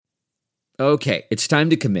Okay, it's time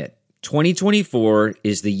to commit. 2024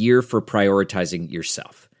 is the year for prioritizing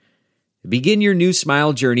yourself. Begin your new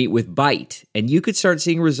smile journey with Byte, and you could start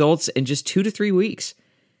seeing results in just 2 to 3 weeks.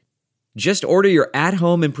 Just order your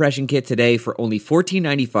at-home impression kit today for only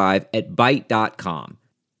 $14.95 at Byte.com.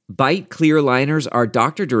 Byte clear liners are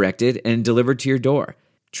doctor-directed and delivered to your door.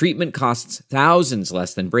 Treatment costs thousands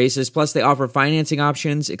less than braces, plus they offer financing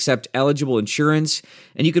options, accept eligible insurance,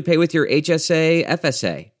 and you could pay with your HSA,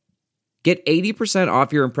 FSA. Get 80%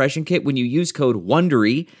 off your impression kit when you use code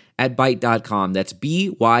WONDERY at Byte.com. That's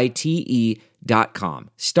BYTE.com.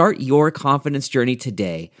 Start your confidence journey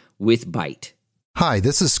today with Byte. Hi,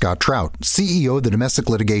 this is Scott Trout, CEO of the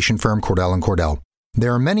domestic litigation firm Cordell & Cordell.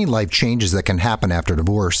 There are many life changes that can happen after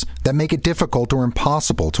divorce that make it difficult or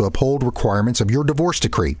impossible to uphold requirements of your divorce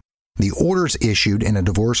decree. The orders issued in a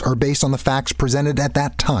divorce are based on the facts presented at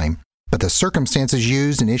that time, but the circumstances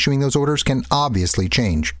used in issuing those orders can obviously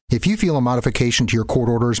change. If you feel a modification to your court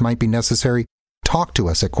orders might be necessary, talk to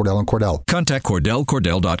us at Cordell & Cordell. Contact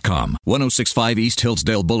CordellCordell.com, 1065 East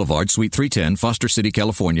Hillsdale Boulevard, Suite 310, Foster City,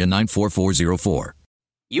 California, 94404.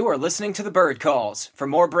 You are listening to the Bird Calls. For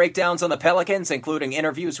more breakdowns on the Pelicans, including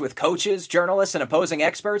interviews with coaches, journalists, and opposing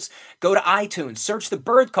experts, go to iTunes, search the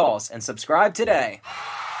Bird Calls, and subscribe today.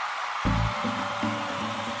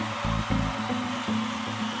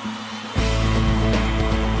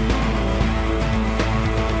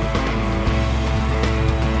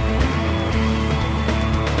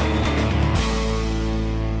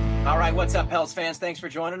 All right, what's up, Pels fans? Thanks for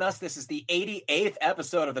joining us. This is the 88th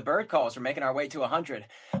episode of the Bird Calls. We're making our way to 100.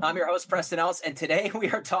 I'm your host, Preston Ellis, and today we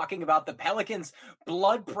are talking about the Pelicans'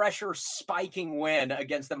 blood pressure spiking win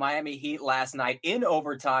against the Miami Heat last night in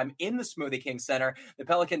overtime in the Smoothie King Center. The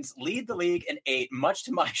Pelicans lead the league in 8, much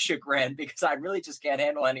to my chagrin, because I really just can't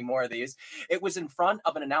handle any more of these. It was in front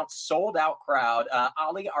of an announced sold-out crowd.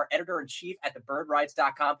 Ali, our editor-in-chief at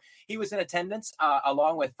thebirdrights.com, he was in attendance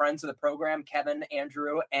along with friends of the program, Kevin,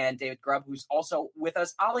 Andrew, and David Grubb, who's also with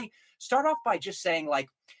us. Ali, start off by just saying,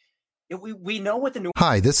 we know what the new...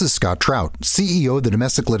 Hi, this is Scott Trout, CEO of the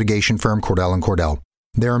domestic litigation firm Cordell & Cordell.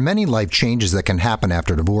 There are many life changes that can happen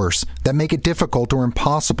after divorce that make it difficult or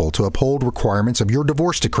impossible to uphold requirements of your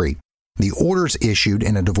divorce decree. The orders issued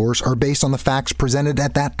in a divorce are based on the facts presented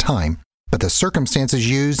at that time, but the circumstances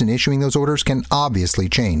used in issuing those orders can obviously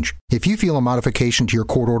change. If you feel a modification to your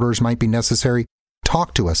court orders might be necessary,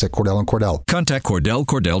 talk to us at Cordell & Cordell. Contact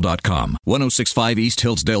CordellCordell.com, 1065 East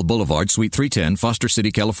Hillsdale Boulevard, Suite 310, Foster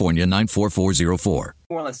City, California, 94404.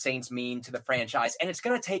 New Orleans Saints mean to the franchise, and it's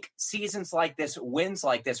going to take seasons like this, wins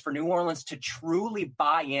like this, for New Orleans to truly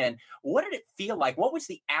buy in. What did it feel like? What was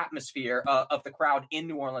the atmosphere of the crowd in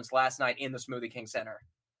New Orleans last night in the Smoothie King Center?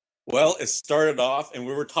 Well, it started off, and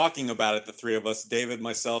we were talking about it, the three of us, David,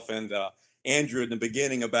 myself, and Andrew, in the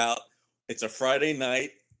beginning about it's a Friday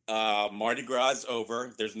night. Mardi Gras is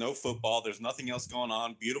over. There's no football. There's nothing else going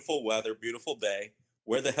on. Beautiful weather, beautiful day.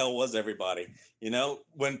 Where the hell was everybody? You know,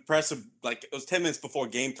 when press, it was 10 minutes before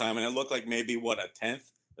game time, and it looked like maybe, a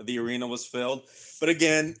tenth of the arena was filled. But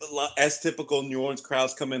again, as typical, New Orleans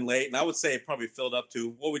crowds come in late, and I would say it probably filled up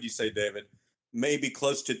to, what would you say, David? Maybe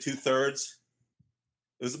close to 2/3?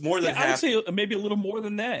 It was more than half. I would say maybe a little more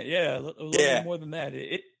than that. Yeah, a little more than that.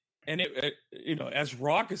 It as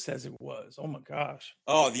raucous as it was, oh my gosh.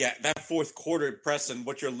 Oh yeah, that fourth quarter, Preston,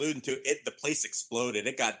 what you're alluding to, the place exploded.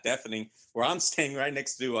 It got deafening. Where I'm standing right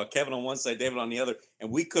next to Kevin on one side, David on the other,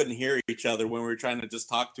 and we couldn't hear each other when we were trying to just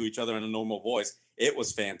talk to each other in a normal voice. It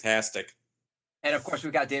was fantastic. And, of course,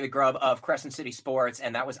 we've got David Grubb of Crescent City Sports,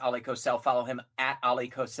 and that was Ali Cosell. Follow him at Ali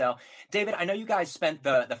Cosell. David, I know you guys spent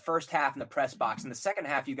the first half in the press box. In the second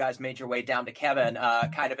half, you guys made your way down to Kevin,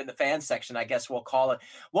 kind of in the fan section, I guess we'll call it.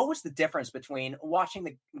 What was the difference between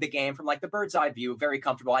watching the game from, the bird's eye view, very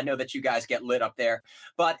comfortable? I know that you guys get lit up there.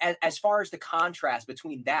 But as far as the contrast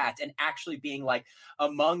between that and actually being,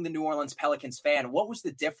 among the New Orleans Pelicans fan, what was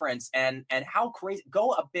the difference and how crazy?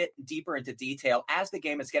 Go a bit deeper into detail as the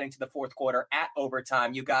game is getting to the fourth quarter at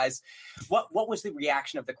overtime. You guys, what was the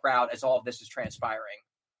reaction of the crowd as all of this is transpiring?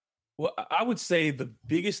 Well, I would say the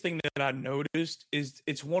biggest thing that I noticed is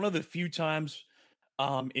it's one of the few times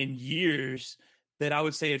in years that I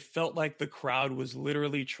would say it felt like the crowd was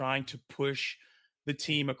literally trying to push the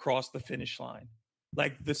team across the finish line.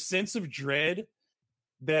 Like the sense of dread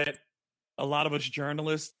that a lot of us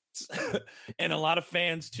journalists and a lot of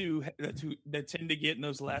fans too that tend to get in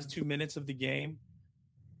those last 2 minutes of the game,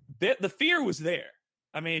 the fear was there.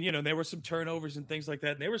 I mean, there were some turnovers and things like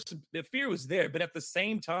that. And the fear was there, but at the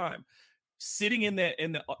same time, sitting in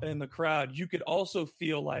the crowd, you could also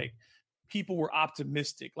feel like people were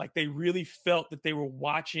optimistic. Like they really felt that they were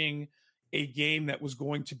watching a game that was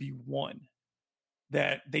going to be won,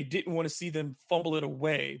 that they didn't want to see them fumble it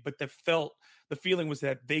away, but the feeling was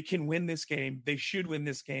that they can win this game. They should win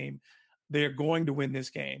this game. They're going to win this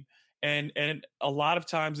game. And a lot of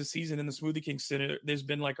times this season in the Smoothie King Center, there's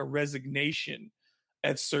been like a resignation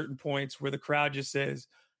at certain points where the crowd just says,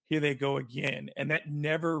 here they go again. And that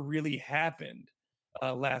never really happened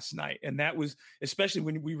last night. And that was, especially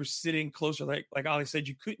when we were sitting closer, like Ali said,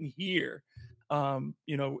 you couldn't hear, and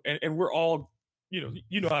we're all, you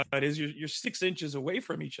know how it is. You're 6 inches away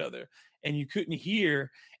from each other and you couldn't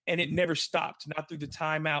hear, and it never stopped, not through the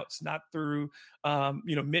timeouts, not through,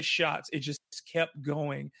 missed shots. It just kept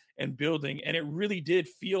going and building. And it really did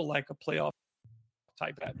feel like a playoff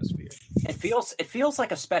type atmosphere. It feels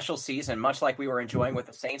like a special season, much like we were enjoying with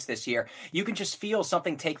the Saints this year. You can just feel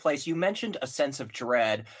something take place. You mentioned a sense of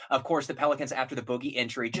dread. Of course, the Pelicans after the Boogie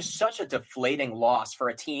injury, just such a deflating loss for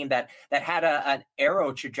a team that had an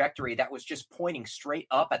arrow trajectory that was just pointing straight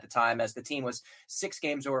up at the time, as the team was 6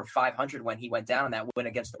 games over 500 when he went down in that win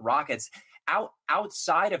against the Rockets.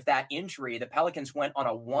 Outside of that injury, the Pelicans went on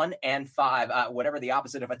a 1-5, whatever the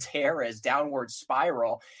opposite of a tear is, downward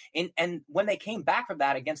spiral. And when they came back from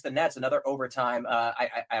that against the Nets, another overtime, I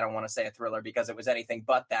don't want to say a thriller because it was anything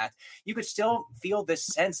but that, you could still feel this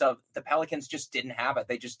sense of the Pelicans just didn't have it.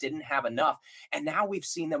 They just didn't have enough. And now we've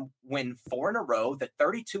seen them win 4 in a row, the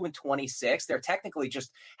 32-26. They're technically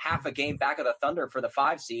just half a game back of the Thunder for the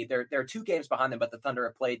 5 seed. They're 2 games behind them, but the Thunder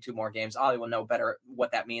have played 2 more games. Ollie will know better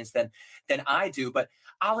what that means than I do. But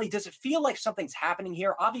Ollie, does it feel like something's happening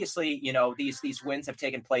here? Obviously, these wins have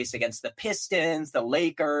taken place against the Pistons, the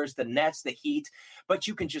Lakers, the Nets, the Heat, but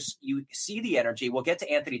you see the energy. We'll get to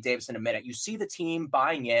Anthony Davis in a minute. You see the team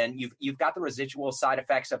buying in. You've got the residual side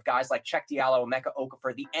effects of guys like Cheick Diallo, Emeka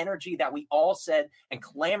Okafor, the energy that we all said and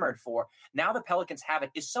clamored for. Now the Pelicans have it.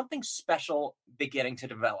 Is something special beginning to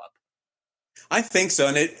develop? I think so,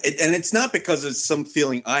 and it's not because it's some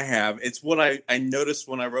feeling I have. It's what I noticed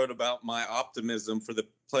when I wrote about my optimism for the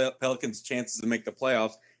Pelicans' chances to make the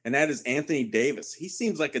playoffs, and that is Anthony Davis. He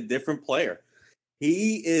seems like a different player.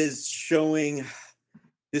 He is showing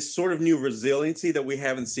this sort of new resiliency that we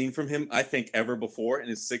haven't seen from him, I think, ever before in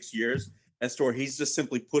his 6 years. As to where he's just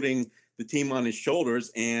simply putting the team on his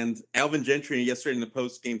shoulders. And Alvin Gentry yesterday in the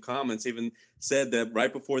post-game comments even said that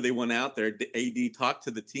right before they went out there, AD talked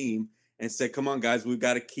to the team and said, come on, guys, we've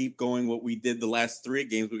got to keep going what we did the last 3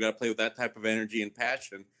 games. We've got to play with that type of energy and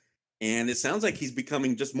passion. And it sounds like he's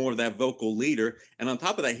becoming just more of that vocal leader. And on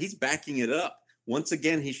top of that, he's backing it up. Once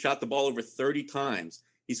again, he shot the ball over 30 times.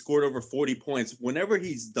 He scored over 40 points. Whenever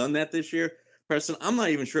he's done that this year, Preston, I'm not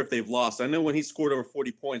even sure if they've lost. I know when he scored over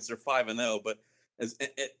 40 points, they're 5-0. But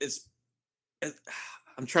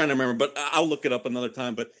I'm trying to remember, but I'll look it up another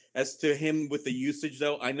time. But as to him with the usage,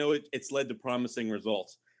 though, I know it's led to promising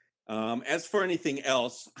results. As for anything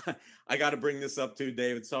else, I got to bring this up too,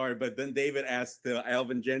 David. Sorry, but then David asked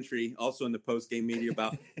Alvin Gentry, also in the post-game media,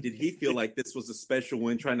 about did he feel like this was a special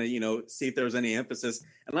win, trying to see if there was any emphasis.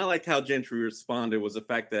 And I liked how Gentry responded was the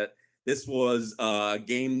fact that this was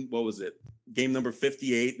game number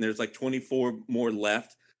 58, and there's like 24 more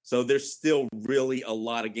left. So there's still really a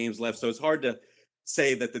lot of games left. So it's hard to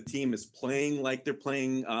say that the team is playing like they're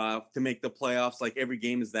playing to make the playoffs. Like every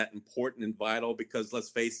game is that important and vital because let's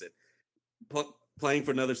face it, playing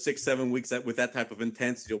for another 6-7 weeks with that type of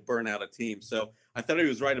intensity will burn out a team. So I thought he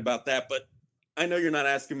was right about that, but I know you're not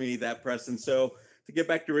asking me that, Preston. So to get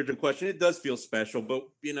back to the original question, it does feel special, but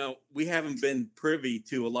we haven't been privy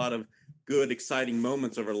to a lot of good, exciting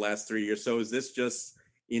moments over the last 3 years. So is this just,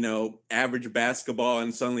 average basketball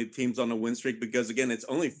and suddenly the team's on a win streak? Because again, it's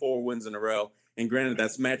only 4 wins in a row. And granted,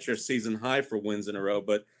 that's matched their season high for wins in a row.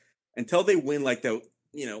 But until they win like the,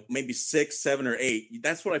 maybe 6, 7, or 8,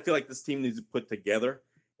 that's what I feel like this team needs to put together.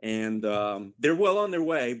 And they're well on their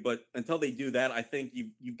way. But until they do that, I think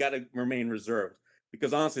you've got to remain reserved.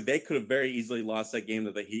 Because honestly, they could have very easily lost that game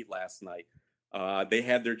to the Heat last night. They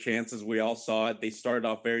had their chances. We all saw it. They started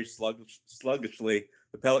off very sluggishly.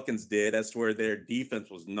 The Pelicans did. That's where their defense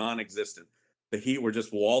was non-existent. The Heat were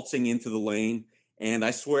just waltzing into the lane. And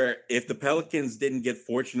I swear, if the Pelicans didn't get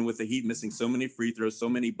fortunate with the Heat missing so many free throws, so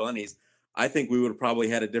many bunnies, I think we would have probably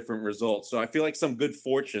had a different result. So I feel like some good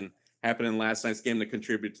fortune happened in last night's game to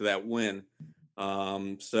contribute to that win.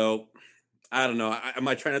 So I don't know. Am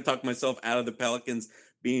I trying to talk myself out of the Pelicans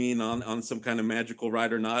being on some kind of magical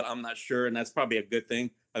ride or not? I'm not sure, and that's probably a good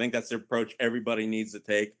thing. I think that's the approach everybody needs to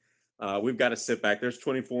take. We've got to sit back. There's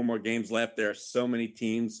 24 more games left. There are so many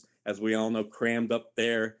teams, as we all know, crammed up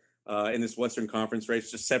there in this Western Conference race,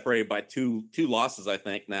 just separated by two losses, I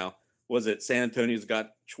think now. Was it San Antonio's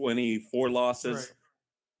got 24 losses?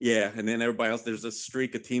 Yeah, and then everybody else, there's a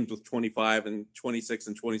streak of teams with 25 and 26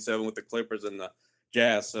 and 27 with the Clippers and the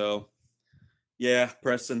Jazz. So, yeah,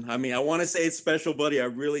 Preston. I mean, I want to say it's special, buddy. I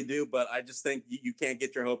really do, but I just think you can't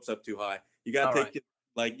get your hopes up too high. You got to take it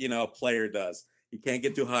like, a player does. You can't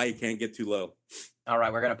get too high. You can't get too low. All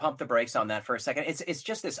right, we're going to pump the brakes on that for a second. It's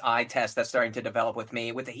just this eye test that's starting to develop with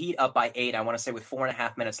me. With the Heat up by 8, I want to say with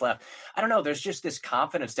 4.5 minutes left. I don't know. There's just this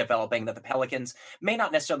confidence developing that the Pelicans may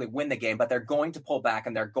not necessarily win the game, but they're going to pull back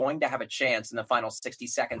and they're going to have a chance in the final 60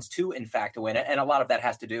 seconds to, in fact, win it. And a lot of that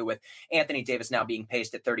has to do with Anthony Davis now being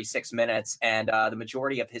paced at 36 minutes and the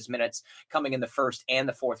majority of his minutes coming in the first and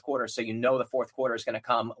the fourth quarter. So the fourth quarter is going to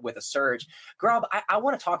come with a surge. Grubb, I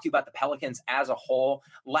want to talk to you about the Pelicans as a whole.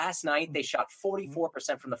 Last night, they shot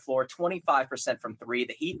 44% from the floor, 25% from three.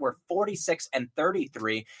 The Heat were 46 and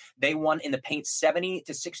 33. They won in the paint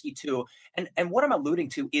 70-62. And what I'm alluding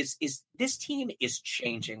to is this team is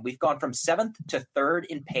changing. We've gone from 7th to 3rd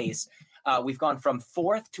in pace. We've gone from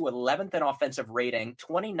 4th to 11th in offensive rating,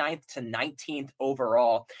 29th to 19th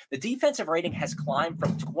overall. The defensive rating has climbed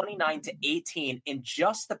from 29 to 18 in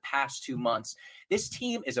just the past 2 months. This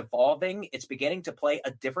team is evolving. It's beginning to play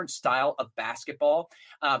a different style of basketball.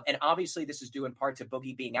 And obviously this is due in part to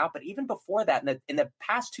Boogie being out. But even before that, in the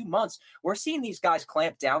past 2 months, we're seeing these guys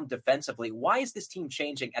clamp down defensively. Why is this team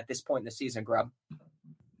changing at this point in the season, Grubb?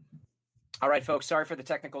 All right, folks, sorry for the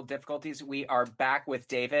technical difficulties. We are back with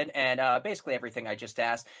David and basically everything I just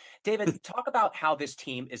asked. David, talk about how this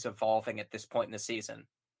team is evolving at this point in the season.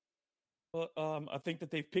 Well, I think that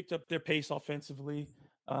they've picked up their pace offensively.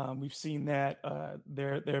 We've seen that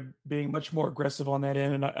they're being much more aggressive on that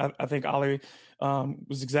end. And I think Ollie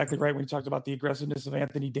was exactly right when he talked about the aggressiveness of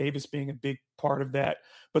Anthony Davis being a big part of that.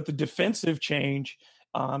 But the defensive change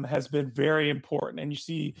has been very important. And you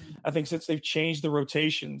see, I think since they've changed the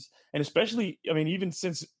rotations, and especially, I mean, even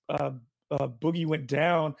since Boogie went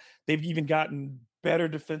down, they've even gotten better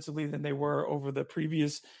defensively than they were over the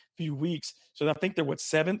previous few weeks. So I think they're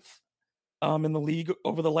 7th in the league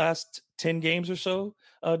over the last 10 games or so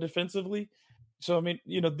defensively. So, I mean,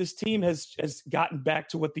 this team has gotten back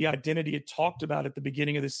to what the identity it talked about at the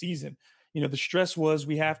beginning of the season. The stress was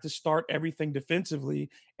we have to start everything defensively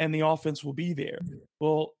and the offense will be there.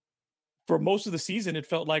 Well, for most of the season, it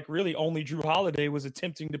felt like really only Jrue Holiday was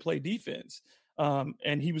attempting to play defense.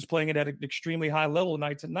 And he was playing it at an extremely high level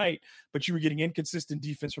night to night, but you were getting inconsistent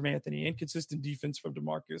defense from Anthony, inconsistent defense from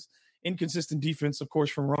DeMarcus, inconsistent defense, of course,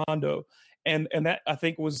 from Rondo. And that, I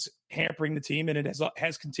think, was hampering the team, and it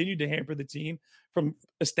has continued to hamper the team from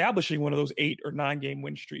establishing one of those 8 or 9 game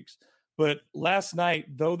win streaks. But last night,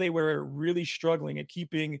 though they were really struggling at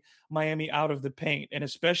keeping Miami out of the paint, and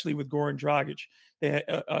especially with Goran Dragic, they had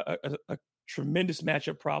a tremendous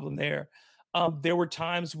matchup problem there. There were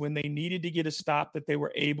times when they needed to get a stop that they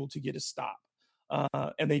were able to get a stop.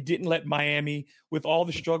 And they didn't let Miami, with all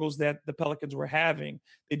the struggles that the Pelicans were having,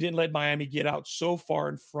 they didn't let Miami get out so far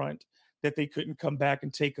in front that they couldn't come back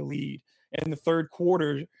and take a lead. And the third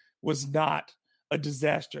quarter was not a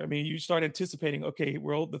disaster. I mean, you start anticipating, okay,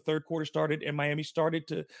 well, the third quarter started and Miami started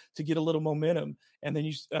to get a little momentum. And then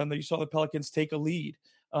you saw the Pelicans take a lead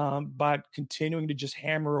by continuing to just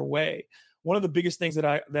hammer away. One of the biggest things that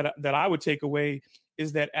I would take away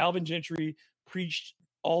is that Alvin Gentry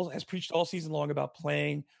has preached all season long about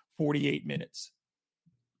playing 48 minutes.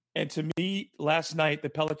 And to me, last night, the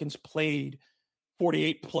Pelicans played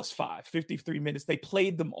 48 plus 5, 53 minutes. They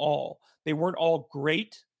played them all. They weren't all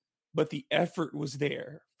great, but the effort was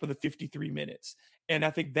there for the 53 minutes. And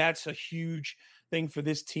I think that's a huge thing for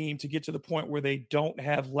this team to get to the point where they don't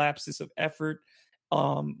have lapses of effort.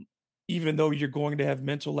 Even though you're going to have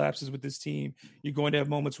mental lapses with this team, you're going to have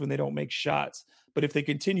moments when they don't make shots. But if they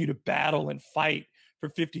continue to battle and fight for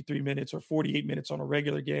 53 minutes or 48 minutes on a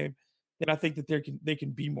regular game, then I think that they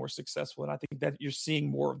can be more successful. And I think that you're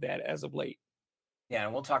seeing more of that as of late. Yeah,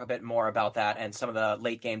 and we'll talk a bit more about that and some of the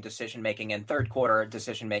late game decision making and third quarter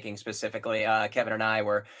decision making specifically. Kevin and I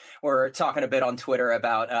were talking a bit on Twitter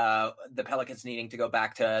about the Pelicans needing to go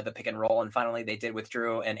back to the pick and roll, and finally they did with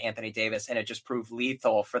Jrue and Anthony Davis, and it just proved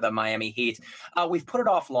lethal for the Miami Heat. We've put it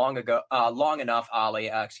off long enough, Ollie.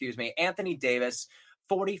 Anthony Davis.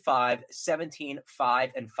 45, 17,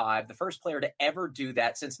 5, and 5. The first player to ever do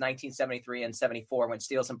that since 1973 and 74 when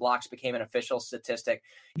steals and blocks became an official statistic.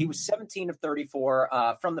 He was 17 of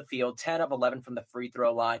 34 from the field, 10 of 11 from the free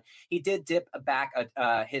throw line. He did dip back.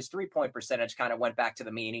 His three-point percentage kind of went back to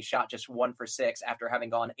the mean. He shot just 1 for 6 after having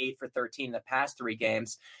gone 8 for 13 in the past 3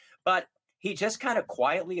 games. But he just kind of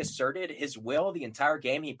quietly asserted his will the entire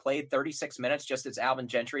game. He played 36 minutes, just as Alvin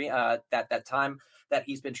Gentry, that time that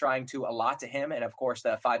he's been trying to allot to him. And of course,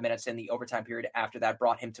 the 5 minutes in the overtime period after that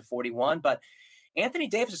brought him to 41. But Anthony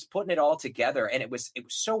Davis is putting it all together, and it was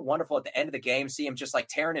so wonderful at the end of the game. See him just like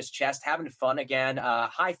tearing his chest, having fun again,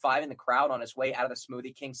 high-fiving the crowd on his way out of the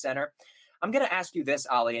Smoothie King Center. I'm going to ask you this,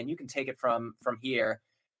 Ali, and you can take it from here.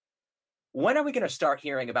 When are we going to start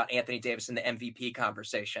hearing about Anthony Davis in the MVP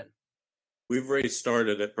conversation? We've already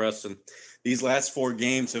started it, Preston. These last 4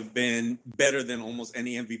 games have been better than almost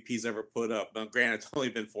any MVP's ever put up. Now, granted, it's only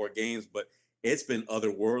been 4 games, but it's been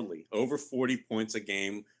otherworldly. Over 40 points a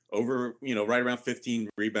game, over, right around 15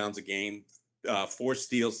 rebounds a game, 4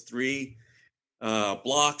 steals, 3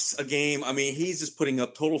 blocks a game. I mean, he's just putting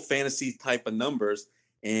up total fantasy type of numbers.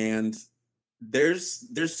 And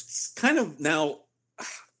there's kind of now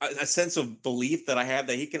a sense of belief that I have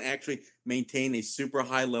that he can actually maintain a super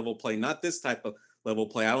high level play, not this type of level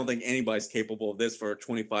play. I don't think anybody's capable of this for a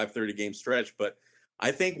 25, 30 game stretch, but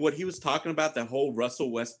I think what he was talking about, that whole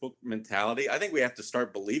Russell Westbrook mentality, I think we have to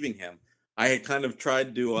start believing him. I had kind of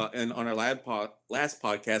tried to, on our last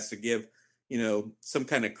podcast, to give, some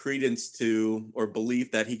kind of credence to or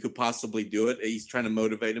belief that he could possibly do it. He's trying to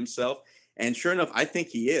motivate himself. And sure enough, I think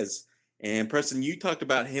he is. And Preston, you talked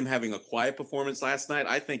about him having a quiet performance last night.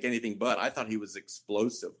 I think anything but. I thought he was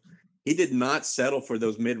explosive. He did not settle for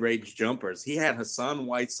those mid-range jumpers. He had Hassan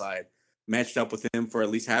Whiteside matched up with him for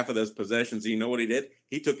at least half of those possessions. And you know what he did?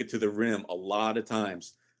 He took it to the rim a lot of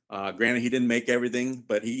times. Granted, he didn't make everything,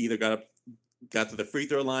 but he either got to the free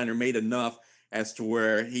throw line or made enough as to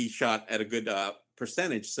where he shot at a good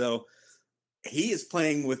percentage. So he is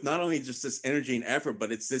playing with not only just this energy and effort,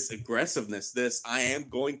 but it's this aggressiveness, I am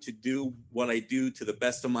going to do what I do to the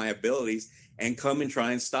best of my abilities and come and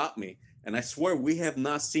try and stop me. And I swear we have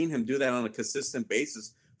not seen him do that on a consistent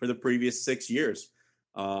basis for the previous 6 years.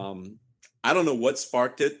 I don't know what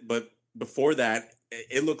sparked it, but before that,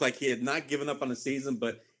 it looked like he had not given up on the season,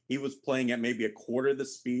 but he was playing at maybe a quarter the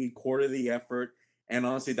speed, quarter the effort. And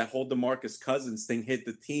honestly, that whole DeMarcus Cousins thing hit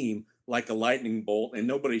the team like a lightning bolt, and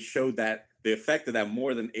nobody showed that the effect of that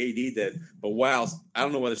more than AD did. But wow, I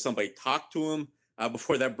don't know whether somebody talked to him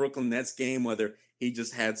before that Brooklyn Nets game, whether he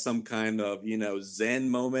just had some kind of, Zen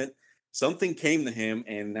moment. Something came to him,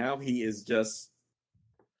 and now he is just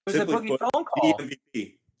it was the Boogie phone call.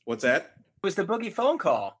 MVP. What's that? It was the Boogie phone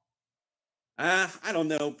call. I don't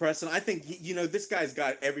know, Preston. I think, this guy's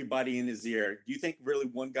got everybody in his ear. Do you think really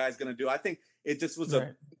one guy's going to do it? I think it just was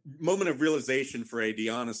a moment of realization for AD,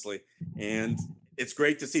 honestly. And it's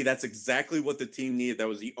great to see that's exactly what the team needed. That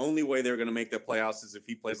was the only way they were going to make the playoffs is if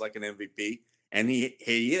he plays like an MVP. And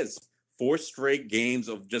he is. 4 straight games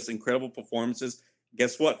of just incredible performances.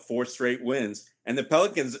 Guess what? 4 straight wins. And the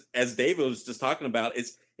Pelicans, as David was just talking about,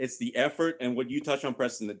 it's the effort and what you touched on,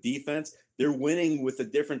 Preston, the defense. They're winning with a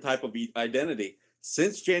different type of identity.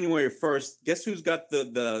 Since January 1st, guess who's got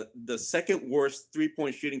the second worst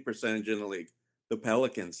 3-point shooting percentage in the league? The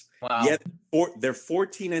Pelicans. Wow. Yet they're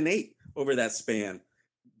 14-8 over that span.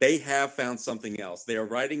 They have found something else. They are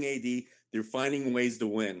riding AD. They're finding ways to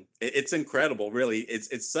win. It's incredible, really.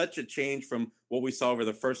 It's such a change from what we saw over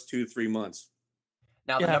the first 2-3 months.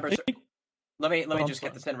 Now the numbers. Let me just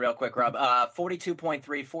get this in real quick, Rob. 42.3,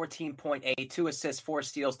 14.8, 2 assists, 4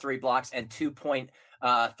 steals, 3 blocks, and 2.3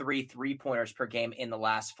 3-pointers per game in the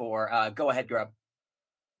last 4. Go ahead, Grub.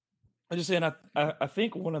 I'm just saying, I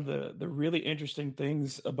think one of the really interesting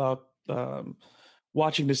things about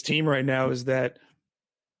watching this team right now is that,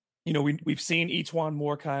 we've seen Etuan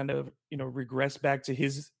Moore kind of, regress back to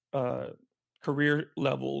his career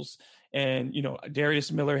levels. And,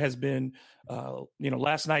 Darius Miller has been,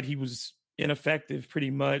 last night he was ineffective pretty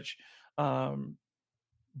much.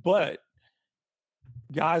 But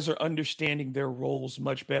guys are understanding their roles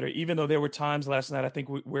much better, even though there were times last night, I think,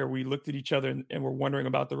 where we looked at each other and were wondering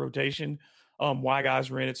about the rotation, why guys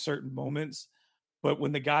were in at certain moments. But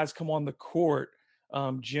when the guys come on the court,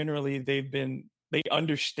 generally they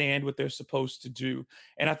understand what they're supposed to do.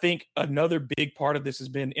 And I think another big part of this has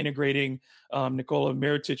been integrating Nikola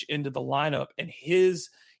Mirotic into the lineup and his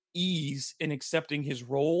ease in accepting his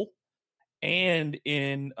role and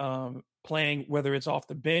in playing, whether it's off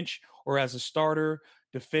the bench or as a starter,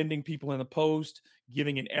 defending people in the post,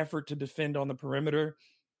 giving an effort to defend on the perimeter.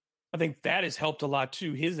 I think that has helped a lot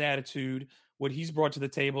too. His attitude, what he's brought to the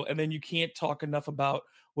table. And then you can't talk enough about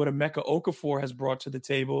what Emeka Okafor has brought to the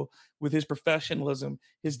table with his professionalism,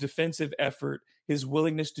 his defensive effort, his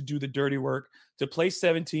willingness to do the dirty work, to play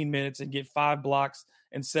 17 minutes and get 5 blocks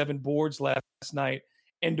and 7 boards last night,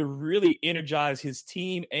 and to really energize his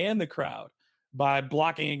team and the crowd by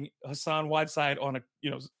blocking Hassan Whiteside on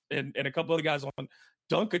and a couple other guys on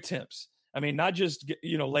dunk attempts. I mean, not just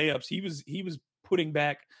layups. He was putting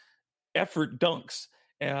back effort dunks.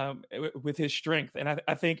 with his strength. And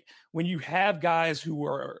I think when you have guys who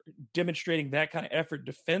are demonstrating that kind of effort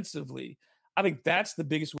defensively, I think that's the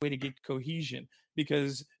biggest way to get cohesion,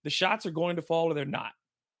 because the shots are going to fall or they're not.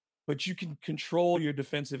 But you can control your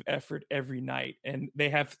defensive effort every night. And they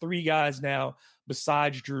have three guys now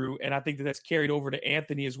besides Drew. And I think that's carried over to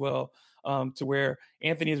Anthony as well, to where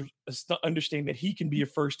Anthony is understanding that he can be a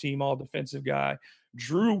first-team all-defensive guy.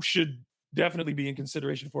 Drew should definitely be in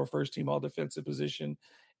consideration for a first-team all-defensive position.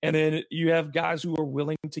 And then you have guys who are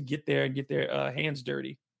willing to get there and get their hands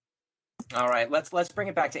dirty. All right, let's bring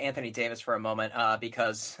it back to Anthony Davis for a moment,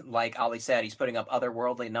 because like Ali said, he's putting up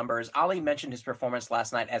otherworldly numbers. Ali mentioned his performance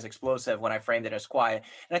last night as explosive when I framed it as quiet,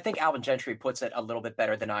 and I think Alvin Gentry puts it a little bit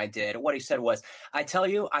better than I did. What he said was, I tell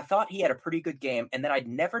you, I thought he had a pretty good game, and then I'd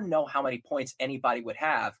never know how many points anybody would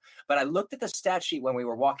have, but I looked at the stat sheet when we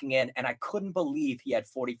were walking in, and I couldn't believe he had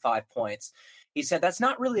 45 points. He said, that's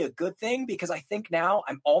not really a good thing, because I think now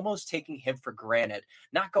I'm almost taking him for granted,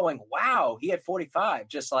 not going, wow, he had 45,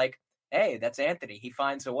 just like, hey, that's Anthony. He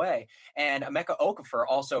finds a way. And Emeka Okafor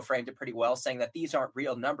also framed it pretty well, saying that these aren't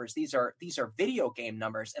real numbers. These are video game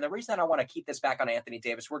numbers. And the reason that I want to keep this back on Anthony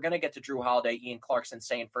Davis, we're going to get to Drew Holiday, Ian Clark's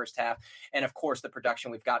insane first half, and of course the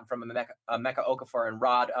production we've gotten from Emeka Okafor, and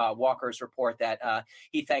Rod Walker's report that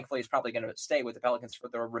he thankfully is probably going to stay with the Pelicans for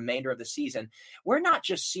the remainder of the season. We're not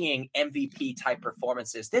just seeing MVP type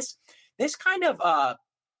performances. This kind of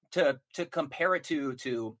to compare it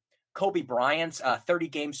to Kobe Bryant's 30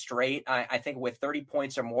 games straight, I think with 30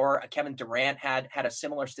 points or more. Kevin Durant had a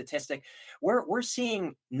similar statistic. We're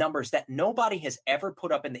seeing numbers that nobody has ever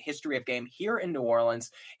put up in the history of game here in New Orleans.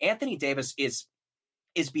 Anthony Davis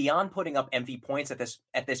is beyond putting up MV points at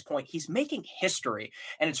this point. He's making history,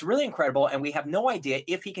 and it's really incredible, and we have no idea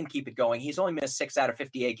if he can keep it going. He's only missed 6 out of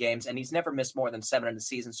 58 games, and he's never missed more than 7 in the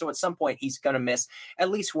season. So at some point, he's going to miss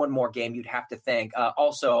at least one more game, you'd have to think.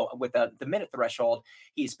 Also, with the minute threshold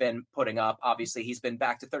he's been putting up, obviously, he's been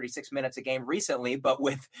back to 36 minutes a game recently, but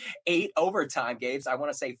with 8 overtime games, I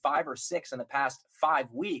want to say 5 or 6 in the past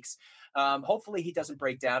 5 weeks. Hopefully he doesn't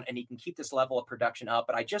break down and he can keep this level of production up.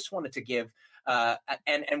 But I just wanted to give,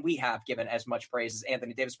 and we have given as much praise as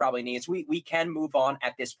Anthony Davis probably needs. We can move on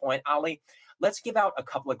at this point. Ali, let's give out a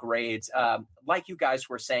couple of grades. Like you guys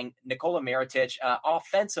were saying, Nikola Mirotic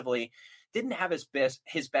offensively didn't have his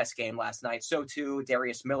best game last night. So too,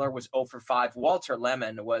 Darius Miller was 0 for 5. Walter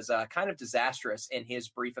Lemon was kind of disastrous in his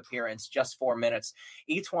brief appearance, just 4 minutes.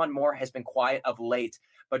 Etuan Moore has been quiet of late.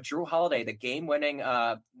 But Drew Holiday, the game-winning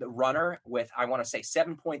runner with, I want to say,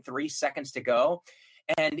 7.3 seconds to go.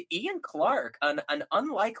 And Ian Clark, an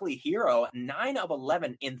unlikely hero, 9 of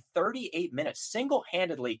 11 in 38 minutes,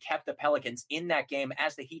 single-handedly kept the Pelicans in that game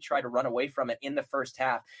as the Heat tried to run away from it in the first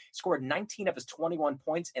half. Scored 19 of his 21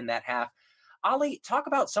 points in that half. Ali, talk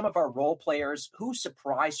about some of our role players. Who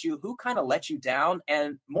surprised you? Who kind of let you down?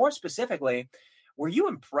 And more specifically, were you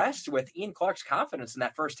impressed with Ian Clark's confidence in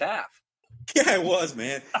that first half? Yeah, I was,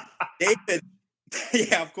 man. David,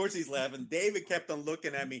 yeah, of course he's laughing. David kept on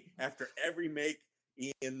looking at me after every make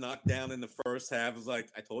Ian knocked down in the first half. It was like,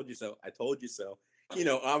 I told you so. I told you so. You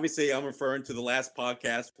know, obviously I'm referring to the last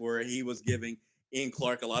podcast where he was giving Ian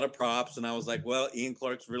Clark a lot of props. And I was like, well, Ian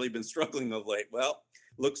Clark's really been struggling of late. Well,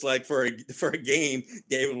 looks like for a game,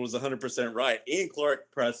 David was 100% right. Ian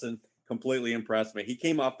Clark, Preston, completely impressed me. He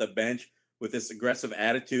came off the bench with this aggressive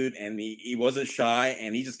attitude, and he wasn't shy,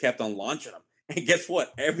 and he just kept on launching them. And guess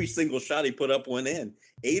what? Every single shot he put up went in.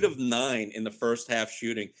 8 of 9 in the first half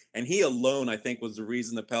shooting. And he alone, I think, was the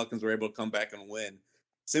reason the Pelicans were able to come back and win,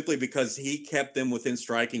 simply because he kept them within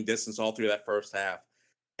striking distance all through that first half.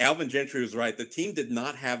 Alvin Gentry was right. The team did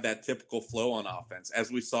not have that typical flow on offense, as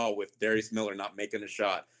we saw with Darius Miller not making a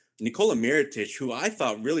shot. Nikola Mirotic, who I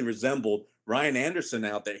thought really resembled Ryan Anderson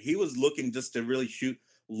out there, he was looking just to really shoot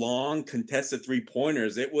long contested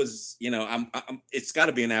 3-pointers. It was, you know, it's got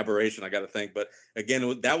to be an aberration, I got to think. But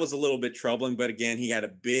again, that was a little bit troubling. But again, he had a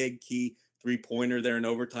big key 3-pointer there in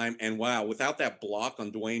overtime. And wow, without that block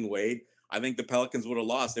on Dwayne Wade, I think the Pelicans would have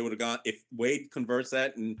lost. They would have gone, if Wade converts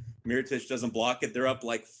that and Mirotic doesn't block it, they're up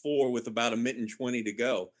like 4 with about 1:20 to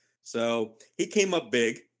go. So he came up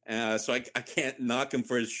big. So I can't knock him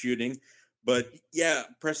for his shooting. But yeah,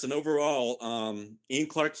 Preston, overall, Ian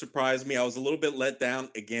Clark surprised me. I was a little bit let down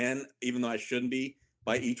again, even though I shouldn't be,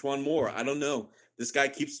 by Etuan Moore. I don't know. This guy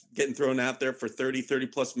keeps getting thrown out there for 30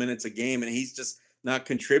 plus minutes a game, and he's just not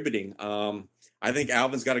contributing. I think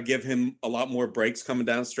Alvin's got to give him a lot more breaks coming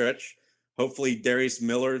down stretch. Hopefully Darius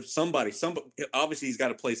Miller, somebody, obviously he's got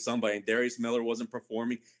to play somebody, and Darius Miller wasn't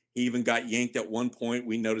performing. He even got yanked at one point.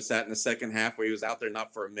 We noticed that in the second half where he was out there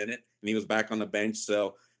not for a minute, and he was back on the bench.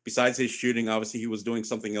 So besides his shooting, obviously he was doing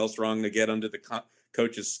something else wrong to get under the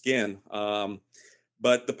coach's skin.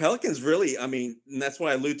 But the Pelicans really, I mean, and that's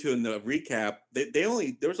what I allude to in the recap.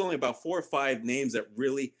 There was only about 4 or 5 names that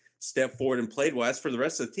really stepped forward and played well. As for the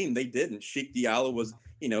rest of the team, they didn't. Sheik Diallo was,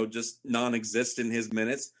 just non-existent in his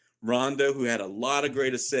minutes. Rondo, who had a lot of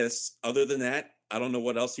great assists. Other than that, I don't know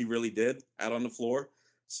what else he really did out on the floor.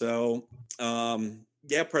 So,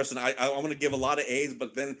 yeah, Preston, I want to give a lot of A's,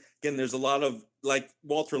 but then again, there's a lot of, like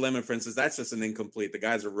Walter Lemon, for instance, that's just an incomplete. The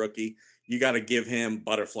guy's a rookie. You got to give him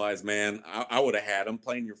butterflies, man. I would have had him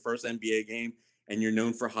playing your first NBA game, and you're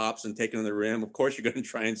known for hops and taking to the rim. Of course, you're going to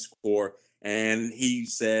try and score. And he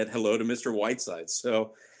said hello to Mr. Whiteside.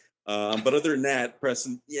 So, but other than that,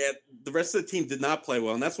 Preston, yeah, the rest of the team did not play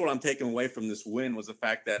well. And that's what I'm taking away from this win was the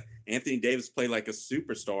fact that Anthony Davis played like a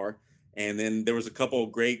superstar. And then there was a couple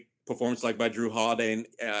of great performances like by Jrue Holiday and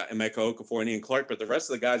Emeka Okafor and Ian Clark, but the rest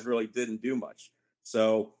of the guys really didn't do much.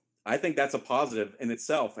 So I think that's a positive in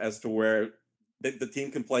itself as to where the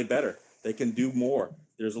team can play better. They can do more.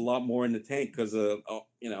 There's a lot more in the tank because,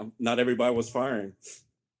 not everybody was firing.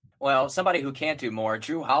 Well, somebody who can't do more,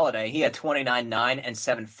 Jrue Holiday, he had 29, 9, and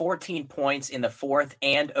 7, 14 points in the fourth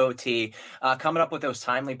and OT, coming up with those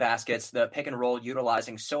timely baskets, the pick and roll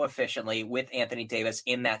utilizing so efficiently with Anthony Davis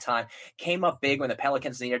in that time, came up big when the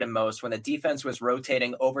Pelicans needed him most, when the defense was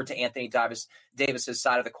rotating over to Anthony Davis's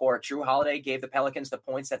side of the court. Jrue Holiday gave the Pelicans the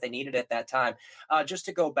points that they needed at that time. Just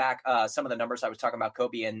to go back, some of the numbers I was talking about,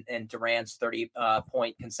 Kobe and Durant's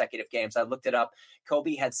 30-point consecutive games. I looked it up.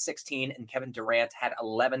 Kobe had 16 and Kevin Durant had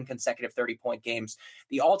 11 consecutive 30-point games.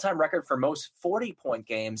 The all-time record for most 40-point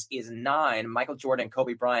games is 9. Michael Jordan,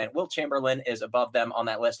 Kobe Bryant. Wilt Chamberlain is above them on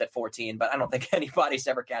that list at 14, but I don't think anybody's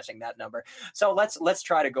ever catching that number. So let's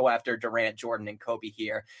try to go after Durant, Jordan, and Kobe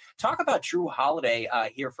here. Talk about Jrue Holiday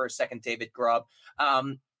here for a second, David Grubb.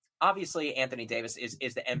 Obviously, Anthony Davis is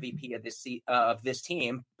the MVP of this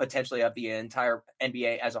team, potentially of the entire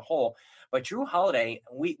NBA as a whole. But Jrue Holiday,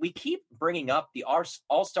 we keep bringing up the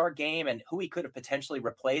All-Star game and who he could have potentially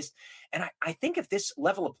replaced. And I think if this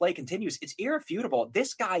level of play continues, it's irrefutable.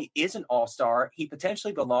 This guy is an All-Star. He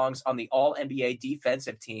potentially belongs on the All-NBA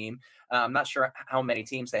defensive team. I'm not sure how many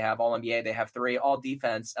teams they have. All-NBA, they have 3.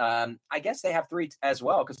 All-Defense, I guess they have 3 as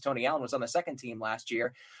well because Tony Allen was on the second team last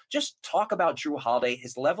year. Just talk about Jrue Holiday,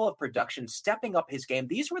 his level of production, stepping up his game.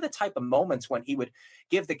 These were the type of moments when he would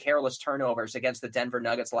give the careless turnovers against the Denver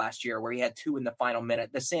Nuggets last year, where he had 2 in the final minute.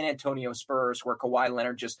 The San Antonio Spurs, where Kawhi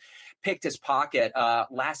Leonard just picked his pocket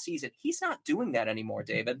last season. He's not doing that anymore,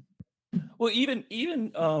 David. Well, even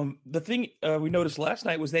the thing we noticed last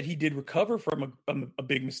night was that he did recover from a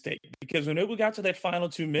big mistake, because when it got to that final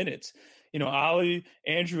 2 minutes, Ollie,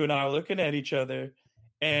 Andrew, and I are looking at each other,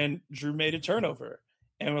 and Jrue made a turnover,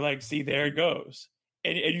 and we're like, "See, there it goes,"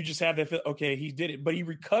 and you just have that feel, okay, he did it, but he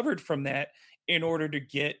recovered from that in order to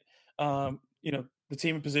get the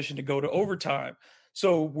team in position to go to overtime.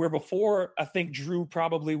 So where before, I think Jrue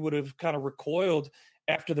probably would have kind of recoiled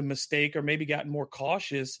after the mistake or maybe gotten more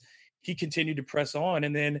cautious, he continued to press on.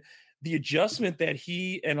 And then the adjustment that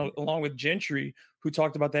he, and along with Gentry, who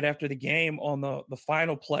talked about that after the game on the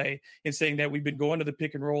final play and saying that we've been going to the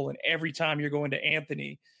pick and roll, and every time you're going to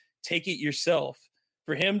Anthony, take it yourself.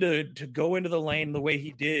 For him to go into the lane the way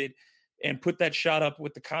he did and put that shot up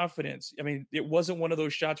with the confidence. I mean, it wasn't one of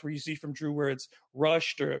those shots where you see from Jrue where it's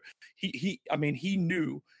rushed, or he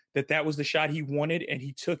knew that was the shot he wanted, and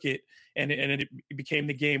he took it, and it became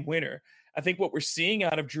the game winner. I think what we're seeing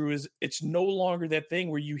out of Jrue is it's no longer that thing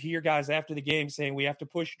where you hear guys after the game saying, we have to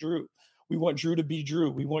push Jrue. We want Jrue to be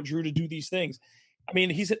Jrue. We want Jrue to do these things. I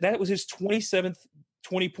mean, that was his 27th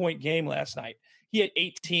 20-point game last night. He had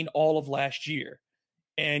 18 all of last year,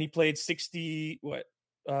 and he played 70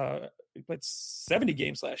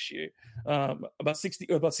 games last year, about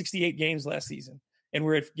 68 games last season. And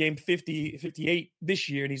we're at game 58 this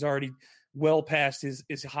year, and he's already well past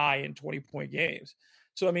his high in 20-point games.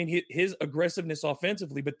 So, I mean, his aggressiveness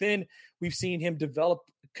offensively, but then we've seen him develop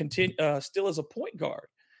still as a point guard,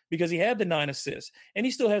 because he had the 9 assists, and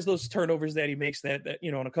he still has those turnovers that he makes that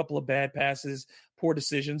on a couple of bad passes, poor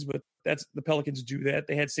decisions, but that's the Pelicans do that.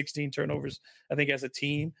 They had 16 turnovers, I think, as a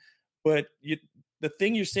team. But the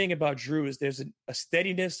thing you're saying about Jrue is there's a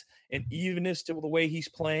steadiness and evenness to the way he's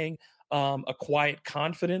playing, a quiet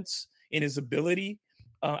confidence in his ability.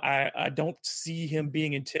 I don't see him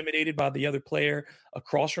being intimidated by the other player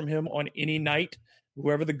across from him on any night,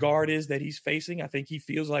 whoever the guard is that he's facing. I think he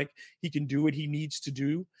feels like he can do what he needs to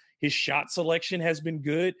do. His shot selection has been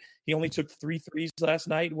good. He only took 3 threes last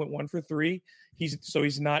night, went 1 for 3.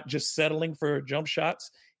 He's not just settling for jump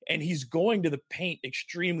shots, and he's going to the paint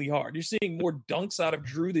extremely hard. You're seeing more dunks out of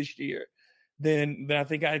Jrue this year than I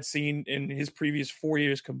think I had seen in his previous 4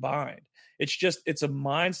 years combined. It's a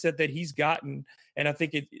mindset that he's gotten. And I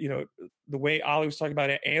think the way Ollie was talking about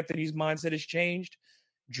it, Anthony's mindset has changed.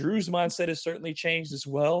 Drew's mindset has certainly changed as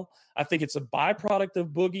well. I think it's a byproduct of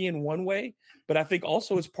Boogie in one way, but I think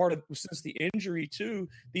also it's part of, since the injury too,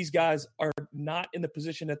 these guys are not in the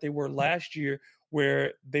position that they were last year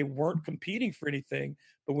where they weren't competing for anything.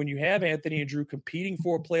 But when you have Anthony and Drew competing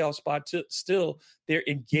for a playoff spot, still they're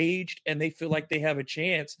engaged and they feel like they have a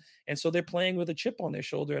chance. And so they're playing with a chip on their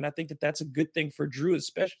shoulder. And I think that that's a good thing for Drew,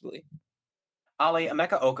 especially. Ali,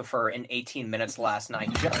 Emeka Okafor in 18 minutes last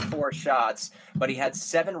night, just 4 shots, but he had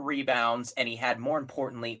 7 rebounds and he had, more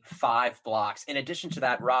importantly, 5 blocks. In addition to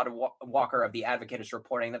that, Rod Walker of The Advocate is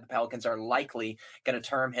reporting that the Pelicans are likely going to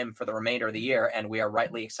term him for the remainder of the year, and we are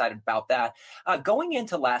rightly excited about that. Going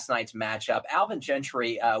into last night's matchup, Alvin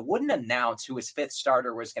Gentry wouldn't announce who his 5th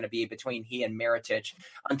starter was going to be between he and Mirotic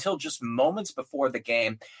until just moments before the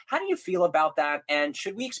game. How do you feel about that, and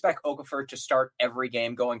should we expect Okafor to start every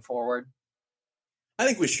game going forward? I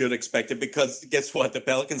think we should expect it because guess what? The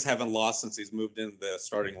Pelicans haven't lost since he's moved into the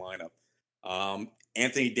starting lineup.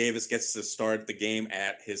 Anthony Davis gets to start the game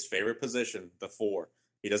at his favorite position, the 4.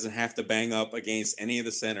 He doesn't have to bang up against any of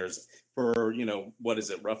the centers for,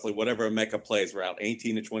 roughly whatever Emeka plays. We're out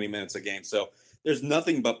 18 to 20 minutes a game. So there's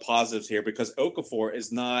nothing but positives here because Okafor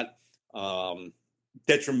is not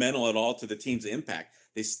detrimental at all to the team's impact.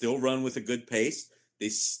 They still run with a good pace. They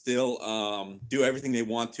still do everything they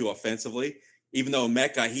want to offensively. Even though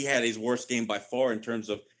Emeka, he had his worst game by far in terms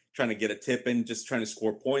of trying to get a tip in, just trying to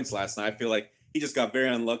score points last night. I feel like he just got very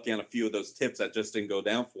unlucky on a few of those tips that just didn't go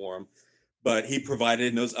down for him. But he provided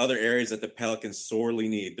in those other areas that the Pelicans sorely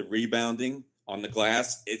need. The rebounding on the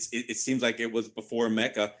glass, it seems like it was before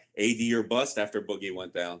Emeka, AD or bust after Boogie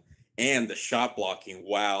went down. And the shot blocking,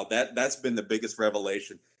 wow, that's been the biggest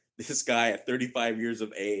revelation. This guy at 35 years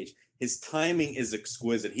of age, his timing is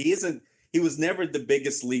exquisite. He was never the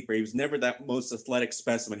biggest leaper. He was never that most athletic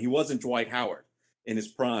specimen. He wasn't Dwight Howard in his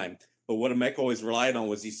prime. But what Emeka always relied on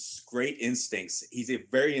was these great instincts. He's a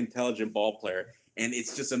very intelligent ball player. And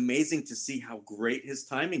it's just amazing to see how great his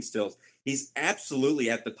timing still is. He's absolutely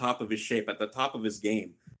at the top of his shape, at the top of his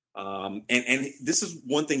game. And this is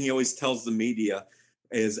one thing he always tells the media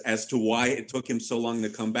is as to why it took him so long to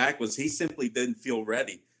come back was he simply didn't feel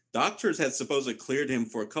ready. Doctors had supposedly cleared him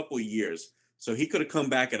for a couple of years. So he could have come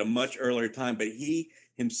back at a much earlier time, but he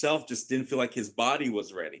himself just didn't feel like his body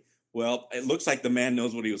was ready. Well, it looks like the man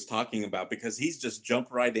knows what he was talking about because he's just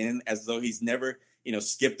jumped right in as though he's never,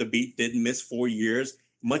 skipped a beat, didn't miss 4 years,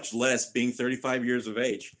 much less being 35 years of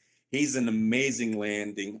age. He's an amazing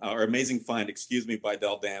find, by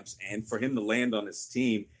Dell Demps. And for him to land on his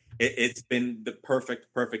team, it's been the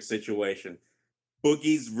perfect situation.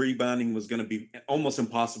 Boogie's rebounding was going to be almost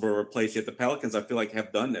impossible to replace, yet the Pelicans, I feel like,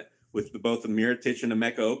 have done it with both Mirotic and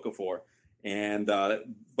Emeka Okafor. And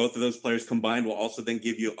both of those players combined will also then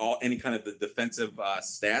give you any kind of the defensive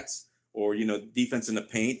stats or, defense in the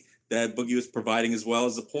paint that Boogie was providing as well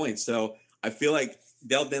as the points. So I feel like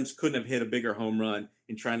Dell Demps couldn't have hit a bigger home run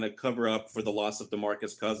in trying to cover up for the loss of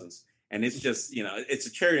DeMarcus Cousins. And it's just, it's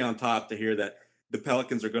a cherry on top to hear that the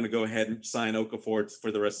Pelicans are going to go ahead and sign Okafor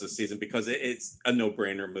for the rest of the season because it's a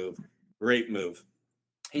no-brainer move. Great move.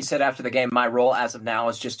 He said after the game, my role as of now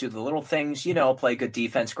is just do the little things, play good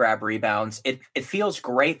defense, grab rebounds. It feels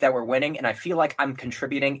great that we're winning, and I feel like I'm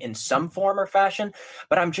contributing in some form or fashion,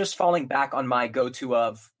 but I'm just falling back on my go-to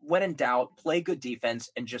of when in doubt, play good defense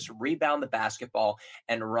and just rebound the basketball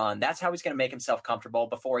and run. That's how he's going to make himself comfortable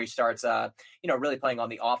before he starts, really playing on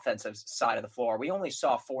the offensive side of the floor. We only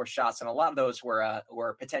saw 4 shots, and a lot of those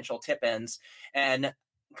were potential tip-ins. And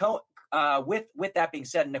with that being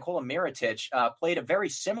said, Nikola Mirotic played a very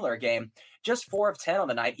similar game, just 4 of 10 on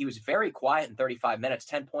the night. He was very quiet in 35 minutes,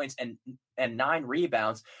 10 points and 9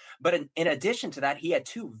 rebounds. But in addition to that, he had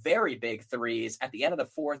 2 very big threes at the end of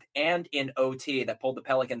the 4th and in OT that pulled the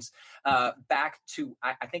Pelicans back to,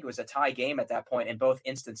 I think it was a tie game at that point in both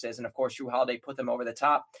instances. And of course, Jrue Holiday put them over the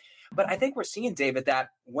top. But I think we're seeing, David, that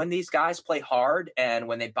when these guys play hard and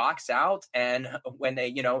when they box out and when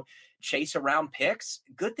they, chase around picks,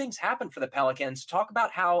 good things happen for the Pelicans. Talk about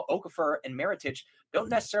how Okafor and Mirotic don't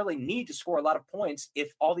necessarily need to score a lot of points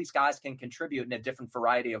if all these guys can contribute in a different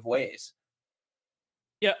variety of ways.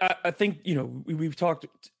 Yeah, I think, we've talked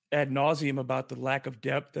ad nauseum about the lack of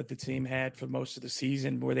depth that the team had for most of the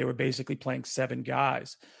season where they were basically playing 7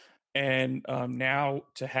 guys. And now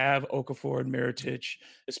to have Okafor and Mirotic,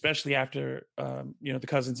 especially after, the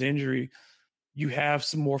Cousins injury, you have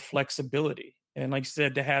some more flexibility. And like I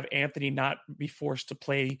said, to have Anthony not be forced to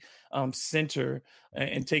play center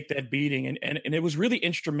and take that beating. And it was really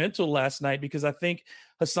instrumental last night because I think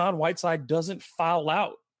Hassan Whiteside doesn't foul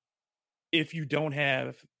out if you don't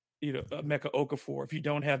have, Emeka Okafor, if you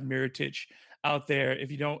don't have Mirotic out there,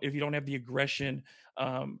 if you don't have the aggression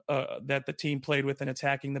that the team played with in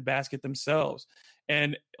attacking the basket themselves.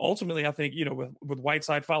 And ultimately, I think, with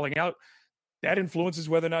Whiteside fouling out, that influences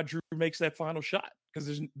whether or not Drew makes that final shot because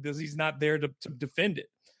he's not there to defend it.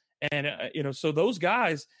 And, so those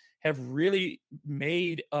guys have really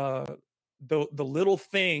made the little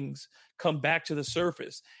things come back to the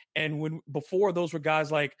surface. And before those were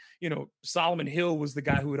guys like, Solomon Hill was the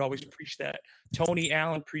guy who would always preach that. Tony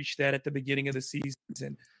Allen preached that at the beginning of the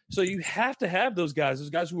season. So you have to have those guys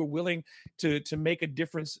who are willing to make a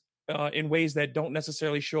difference in ways that don't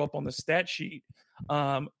necessarily show up on the stat sheet,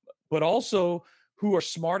 but also who are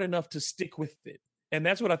smart enough to stick with it. And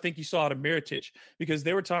that's what I think you saw out of Mirotic, because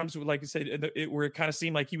there were times, like I said, where it kind of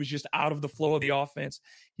seemed like he was just out of the flow of the offense.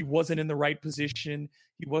 He wasn't in the right position.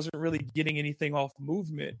 He wasn't really getting anything off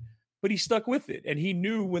movement, but he stuck with it. And he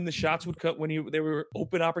knew when the shots would cut, there were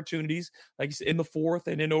open opportunities, like you said, in the fourth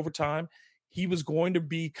and in overtime, he was going to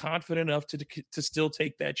be confident enough to still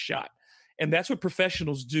take that shot. And that's what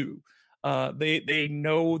professionals do. They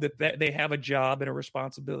know that they have a job and a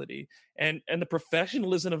responsibility, and the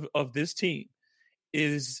professionalism of this team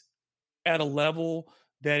is at a level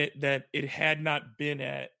that it had not been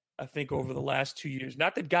at, I think, over the last 2 years.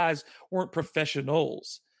 Not that guys weren't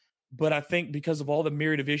professionals, but I think because of all the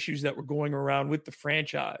myriad of issues that were going around with the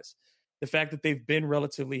franchise, the fact that they've been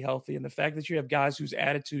relatively healthy, and the fact that you have guys whose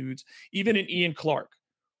attitudes, even in Ian Clark,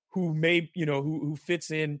 who who fits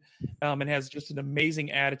in and has just an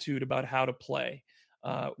amazing attitude about how to play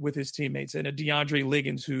with his teammates, and a DeAndre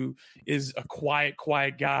Liggins, who is a quiet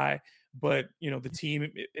guy, but the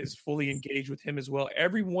team is fully engaged with him as well.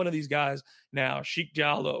 Every one of these guys now, Sheik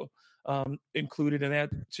Diallo included in that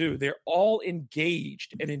too, they're all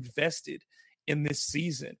engaged and invested in this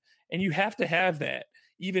season. And you have to have that,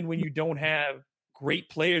 even when you don't have great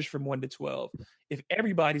players from 1 to 12. If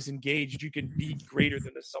everybody's engaged, you can be greater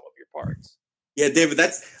than the sum of your parts. Yeah, David,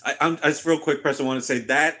 I'm just real quick, Preston, I want to say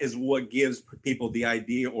that is what gives people the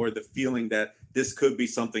idea or the feeling that this could be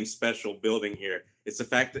something special building here. It's the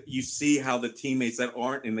fact that you see how the teammates that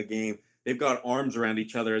aren't in the game, they've got arms around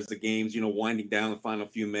each other as the game's, winding down the final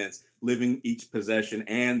few minutes, living each possession,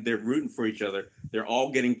 and they're rooting for each other. They're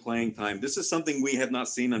all getting playing time. This is something we have not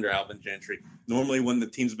seen under Alvin Gentry. Normally when the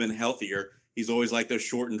team's been healthier, he's always like those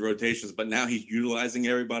shortened rotations, but now he's utilizing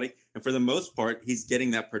everybody. And for the most part, he's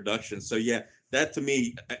getting that production. So, yeah, that to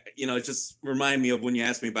me, it just reminded me of when you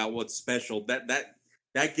asked me about what's special.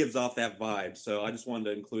 That gives off that vibe. So I just wanted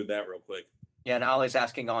to include that real quick. Yeah, and Ollie's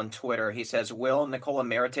asking on Twitter, he says, will Nikola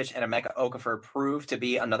Mirotic and Emeka Okafor prove to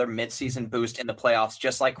be another midseason boost in the playoffs,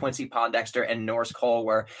 just like Quincy Pondexter and Norris Cole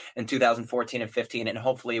were in 2014 and 15? And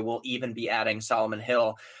hopefully we'll even be adding Solomon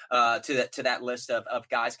Hill to that list of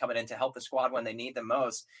guys coming in to help the squad when they need them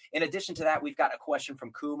most. In addition to that, we've got a question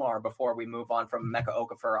from Kumar before we move on from Emeka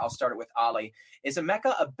Okafor. I'll start it with Ollie. Is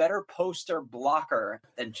Emeka a better poster blocker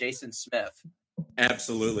than Jason Smith?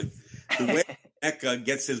 Absolutely. The way Emeka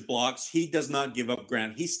gets his blocks, he does not give up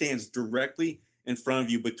ground. He stands directly in front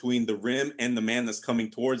of you between the rim and the man that's coming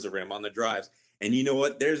towards the rim on the drives. And you know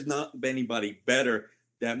what? There's not anybody better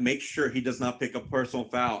that makes sure he does not pick a personal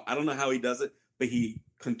foul. I don't know how he does it, but he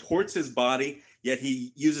contorts his body, yet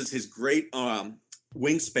he uses his great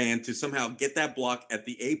wingspan to somehow get that block at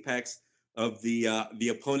the apex of the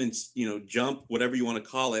opponent's, jump, whatever you want to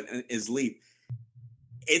call it, and his leap.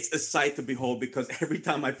 It's a sight to behold, because every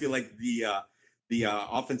time I feel like the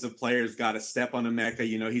offensive player's got a step on Emeka,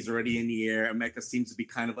 he's already in the air. Emeka seems to be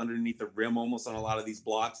kind of underneath the rim almost on a lot of these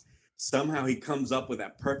blocks. Somehow he comes up with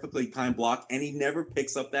that perfectly timed block, and he never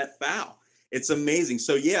picks up that foul. It's amazing.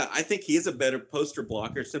 So, yeah, I think he is a better poster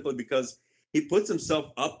blocker simply because he puts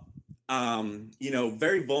himself up,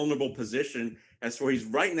 very vulnerable position as where he's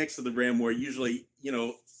right next to the rim, where usually,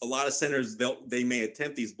 a lot of centers, they may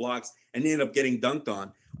attempt these blocks and end up getting dunked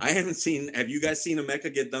on. Have you guys seen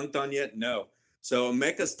Emeka get dunked on yet? No. So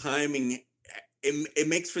Emeka's timing, it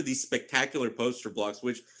makes for these spectacular poster blocks,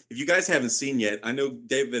 which if you guys haven't seen yet, I know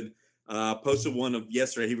David posted one of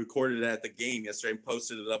yesterday. He recorded it at the game yesterday and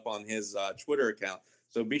posted it up on his Twitter account.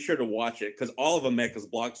 So be sure to watch it, because all of Emeka's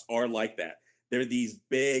blocks are like that. They're these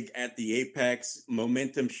big at the apex,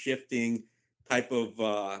 momentum shifting type of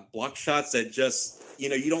block shots that just,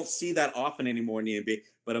 you don't see that often anymore in the NBA.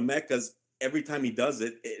 But Emeka's, every time he does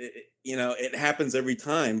it, it happens every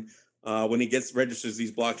time when he registers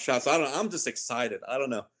these block shots. I'm just excited. I don't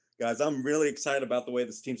know. guys, I'm really excited about the way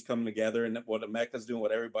this team's coming together and what Emeka's doing,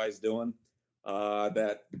 what everybody's doing.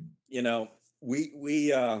 That, you know,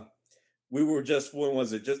 we were just, when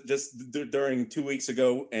was it? Just during 2 weeks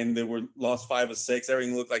ago, and they were lost 5 of 6.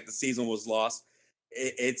 Everything looked like the season was lost.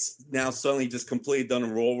 It's now suddenly just completely done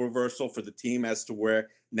a role reversal for the team as to where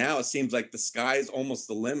now it seems like the sky is almost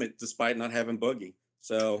the limit despite not having Boogie.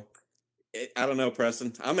 So I don't know,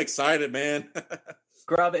 Preston. I'm excited, man.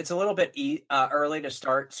 Grubb, it's a little bit early to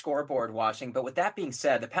start scoreboard watching, but with that being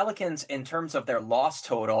said, the Pelicans, in terms of their loss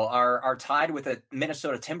total, are tied with the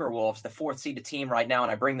Minnesota Timberwolves, the 4th-seeded team right now.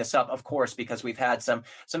 And I bring this up, of course, because we've had some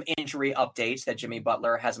injury updates that Jimmy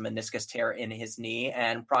Butler has a meniscus tear in his knee,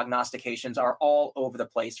 and prognostications are all over the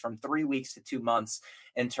place from 3 weeks to 2 months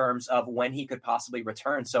in terms of when he could possibly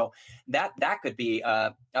return. So that could be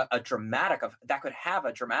that could have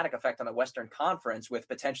a dramatic effect on the Western Conference, with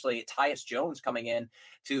potentially Tyus Jones coming in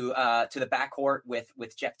to the backcourt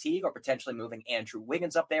with Jeff Teague, or potentially moving Andrew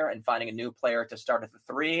Wiggins up there and finding a new player to start at the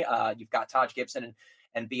 3. You've got Taj Gibson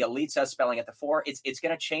and Bielitsa spelling at the 4. It's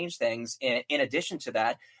going to change things. In addition to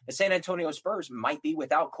that, the San Antonio Spurs might be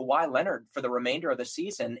without Kawhi Leonard for the remainder of the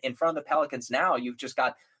season. In front of the Pelicans now, you've just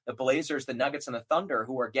got the Blazers, the Nuggets, and the Thunder,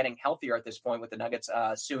 who are getting healthier at this point, with the Nuggets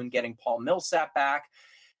soon getting Paul Millsap back.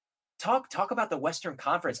 Talk about the Western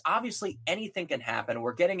Conference. Obviously, anything can happen.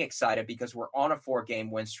 We're getting excited because we're on a 4-game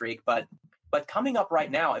win streak. But coming up right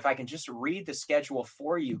now, if I can just read the schedule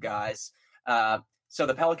for you guys. So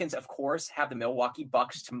the Pelicans, of course, have the Milwaukee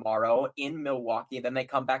Bucks tomorrow in Milwaukee. Then they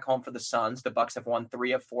come back home for the Suns. The Bucks have won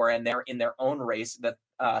 3 of 4, and they're in their own race. The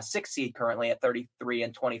 6th seed currently at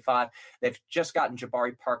 33-25. They've just gotten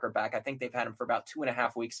Jabari Parker back. I think they've had him for about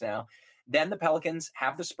 2.5 weeks now. Then the Pelicans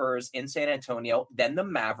have the Spurs in San Antonio, then the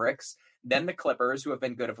Mavericks, then the Clippers, who have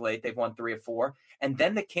been good of late. They've won 3 of 4. And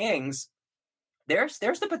then the Kings. There's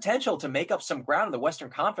the potential to make up some ground in the Western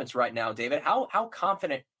Conference right now, David. How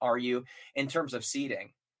confident are you in terms of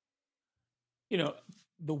seeding? You know,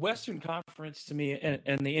 the Western Conference, to me,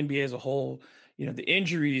 and the NBA as a whole, you know, the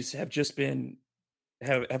injuries have just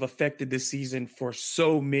have affected this season for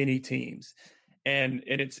so many teams. And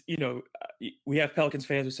it's, you know, we have Pelicans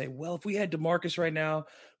fans who say, well, if we had DeMarcus right now,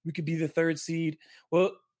 we could be the 3rd seed.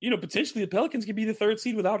 Well, you know, potentially the Pelicans could be the 3rd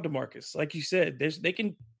seed without DeMarcus. Like you said, they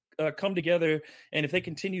can come together, and if they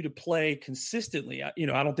continue to play consistently, you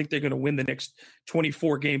know, I don't think they're going to win the next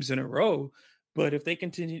 24 games in a row, but if they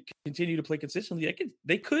continue to play consistently,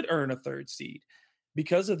 they could earn a 3rd seed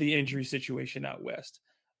because of the injury situation out west.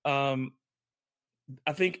 I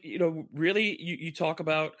think, you know, really you talk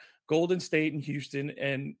about Golden State and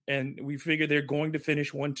Houston, and we figure they're going to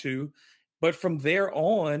finish 1-2, but from there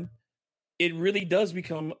on, it really does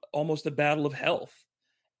become almost a battle of health.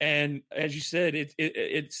 And as you said,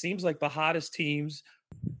 it seems like the hottest teams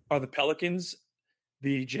are the Pelicans,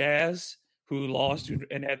 the Jazz, who lost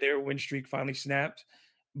and had their win streak finally snapped.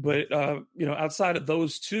 But you know, outside of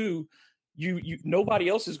those two, nobody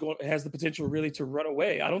else has the potential really to run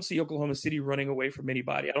away. I don't see Oklahoma City running away from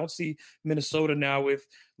anybody. I don't see Minnesota now, with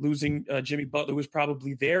losing Jimmy Butler, who was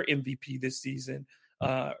probably their MVP this season,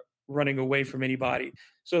 running away from anybody.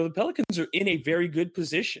 So the Pelicans are in a very good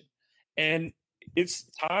position, and it's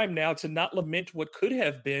time now to not lament what could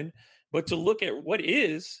have been, but to look at what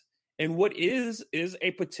is, and what is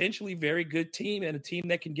a potentially very good team, and a team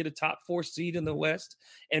that can get a top 4 seed in the West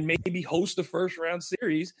and maybe host a first round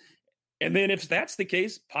series. And then if that's the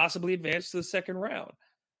case, possibly advance to the second round.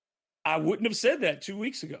 I wouldn't have said that 2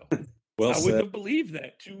 weeks ago. Well, I wouldn't have believed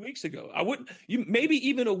that 2 weeks ago. I wouldn't, maybe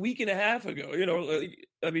even a week and a half ago, you know,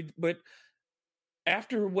 I mean, but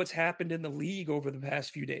after what's happened in the league over the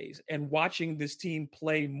past few days, and watching this team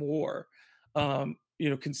play more, you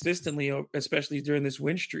know, consistently, especially during this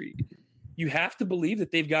win streak, you have to believe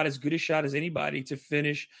that they've got as good a shot as anybody to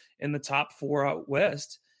finish in the top 4 out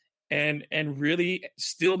west, and really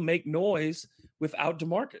still make noise without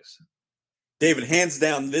DeMarcus. David, hands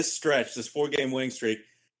down, this stretch, this 4-game winning streak,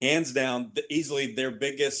 hands down, easily their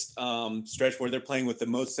biggest stretch where they're playing with the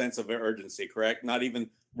most sense of urgency, correct? Not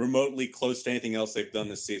even remotely close to anything else they've done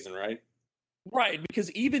this season, right? Right, because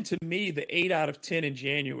even to me, the 8 out of 10 in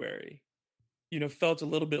January, you know, felt a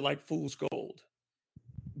little bit like fool's gold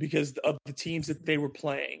because of the teams that they were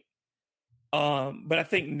playing. But I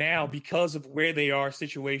think now, because of where they are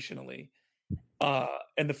situationally,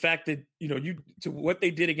 and the fact that, you know, to what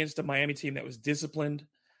they did against a Miami team that was disciplined,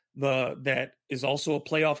 that is also a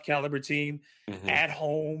playoff caliber team, at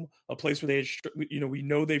home, a place where we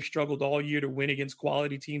know they've struggled all year to win against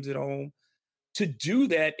quality teams at home. To do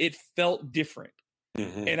that, it felt different.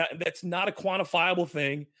 And that's not a quantifiable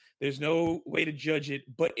thing. There's no way to judge it,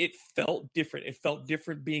 but it felt different. It felt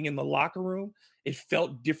different being in the locker room. It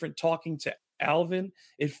felt different talking to Alvin.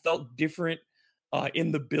 It felt different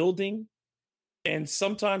in the building. And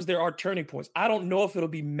sometimes there are turning points. I don't know if it'll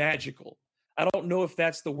be magical. I don't know if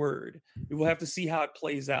that's the word. We'll have to see how it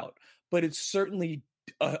plays out. But it's certainly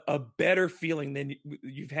a better feeling than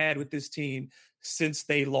you've had with this team since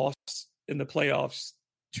they lost in the playoffs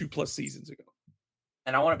 2+ seasons ago.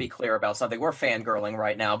 And I want to be clear about something. We're fangirling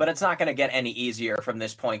right now, but it's not going to get any easier from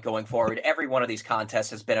this point going forward. Every one of these contests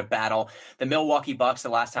has been a battle. The Milwaukee Bucks, the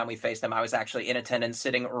last time we faced them, I was actually in attendance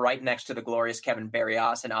sitting right next to the glorious Kevin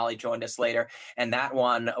Barrios, and Ali joined us later. And that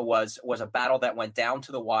one was a battle that went down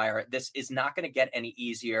to the wire. This is not going to get any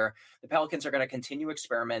easier. The Pelicans are going to continue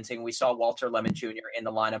experimenting. We saw Walter Lemon Jr. in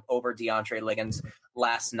the lineup over DeAndre Liggins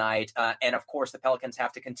last night. And of course, the Pelicans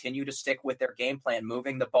have to continue to stick with their game plan,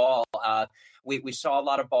 moving the ball. We saw a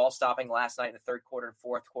lot of ball stopping last night in the third quarter and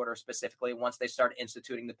fourth quarter, specifically. Once they started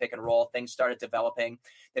instituting the pick and roll, things started developing.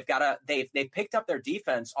 They've picked up their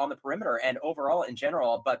defense on the perimeter and overall in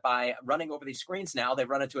general, but by running over these screens now, they've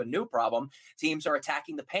run into a new problem. Teams are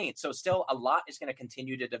attacking the paint. So still a lot is going to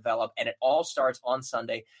continue to develop, and it all starts on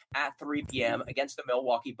Sunday at 3 p.m. against the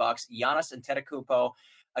Milwaukee Bucks. Giannis Antetokounmpo,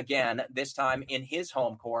 again, this time in his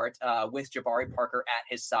home court with Jabari Parker at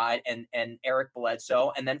his side and Eric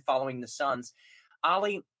Bledsoe. And then following the Suns,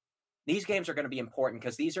 Ali, these games are going to be important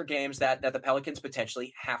because these are games that the Pelicans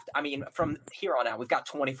potentially have to. I mean, from here on out, we've got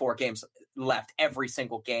 24 games left. Every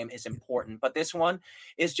single game is important, but this one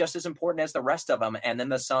is just as important as the rest of them. And then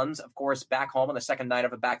the Suns, of course, back home on the second night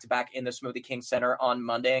of a back-to-back in the Smoothie King Center on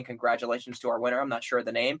Monday. And congratulations to our winner. I'm not sure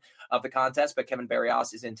the name of the contest, but Kevin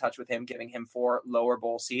Barrios is in touch with him, giving him 4 lower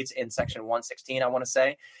bowl seats in section 116, I want to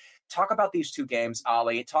say. Talk about these two games,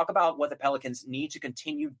 Ali. Talk about what the Pelicans need to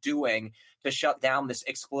continue doing to shut down this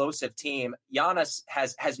explosive team. Giannis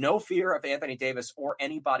has no fear of Anthony Davis or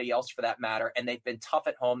anybody else for that matter, and they've been tough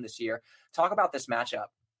at home this year. Talk about this matchup.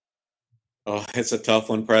 Oh, it's a tough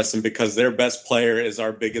one, Preston, because their best player is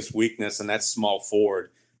our biggest weakness, and that's small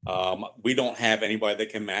forward. We don't have anybody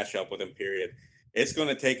that can match up with him, period. It's going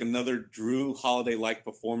to take another Jrue Holiday-like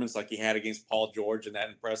performance like he had against Paul George in that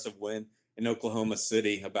impressive win in Oklahoma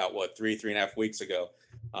City about, 3.5 weeks ago.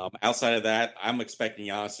 Outside of that, I'm expecting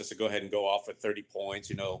Giannis just to go ahead and go off with 30 points,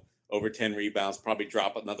 over 10 rebounds, probably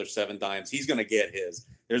drop another 7 dimes. He's going to get his.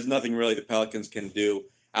 There's nothing really the Pelicans can do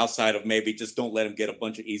outside of maybe just don't let him get a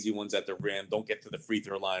bunch of easy ones at the rim. Don't get to the free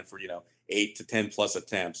throw line for, 8 to 10 plus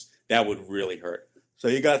attempts. That would really hurt. So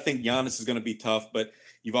you got to think Giannis is going to be tough, but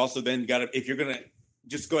you've also then got to, if you're going to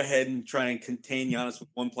just go ahead and try and contain Giannis with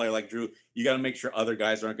one player like Jrue, you got to make sure other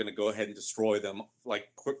guys aren't going to go ahead and destroy them, like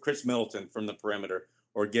Chris Middleton from the perimeter,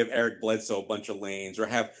 or give Eric Bledsoe a bunch of lanes, or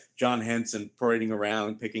have John Henson parading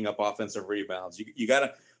around picking up offensive rebounds. You got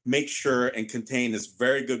to make sure and contain this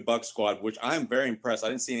very good Bucs squad, which I'm very impressed. I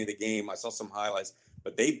didn't see any of the game. I saw some highlights,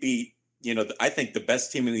 but they beat, I think the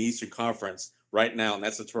best team in the Eastern Conference right now, and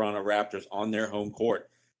that's the Toronto Raptors on their home court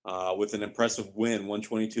with an impressive win,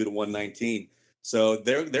 122-119. So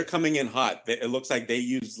they're coming in hot. It looks like they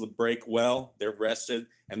used the break well. They're rested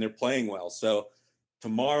and they're playing well. So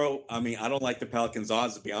tomorrow, I don't like the Pelicans'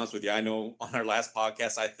 odds, to be honest with you. I know on our last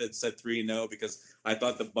podcast I said 3-0 because I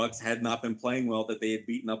thought the Bucks had not been playing well, that they had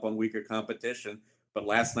beaten up on weaker competition. But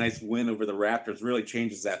last night's win over the Raptors really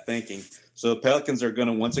changes that thinking. So the Pelicans are going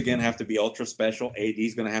to once again have to be ultra special. AD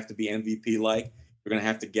is going to have to be MVP-like. We're going to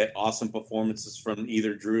have to get awesome performances from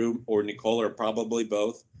either Jrue or Nikola, or probably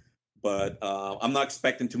both. But I'm not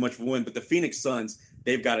expecting too much of a win. But the Phoenix Suns,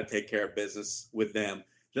 they've got to take care of business with them,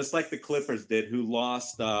 just like the Clippers did, who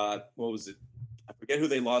lost, I forget who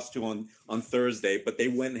they lost to on Thursday, but they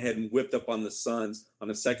went ahead and whipped up on the Suns on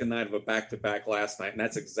the second night of a back-to-back last night, and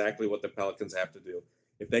that's exactly what the Pelicans have to do.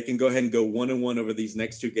 If they can go ahead and go 1-1 over these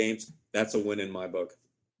next 2 games, that's a win in my book.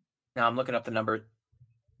 Now I'm looking up the number.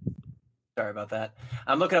 Sorry about that.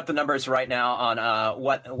 I'm looking up the numbers right now on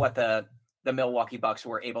what the Milwaukee Bucks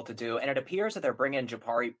were able to do. And it appears that they're bringing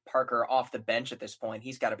Jabari Parker off the bench at this point.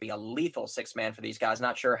 He's got to be a lethal 6 man for these guys.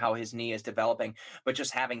 Not sure how his knee is developing, but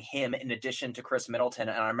just having him in addition to Chris Middleton.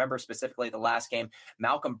 And I remember specifically the last game,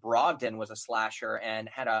 Malcolm Brogdon was a slasher and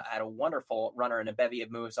had a wonderful runner and a bevy of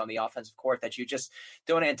moves on the offensive court that you just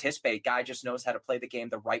don't anticipate. Guy just knows how to play the game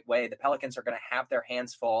the right way. The Pelicans are going to have their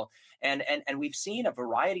hands full. And we've seen a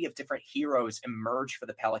variety of different heroes emerge for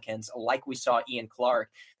the Pelicans, like we saw Ian Clark,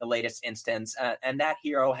 the latest instance. And that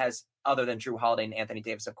hero has, other than Jrue Holiday and Anthony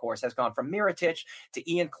Davis, of course, has gone from Mirotic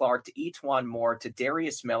to Ian Clark to E'Twaun Moore to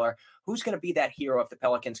Darius Miller. Who's going to be that hero if the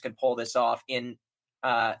Pelicans can pull this off in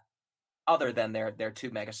other than their 2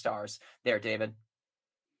 megastars there, David?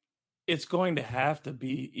 it's going to have to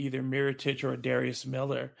be either Mirotić or Darius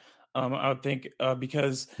Miller. I would think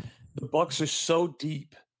because the Bucks are so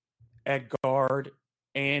deep at guard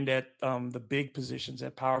and at the big positions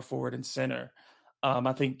at power forward and center.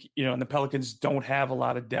 I think, and the Pelicans don't have a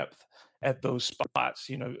lot of depth at those spots,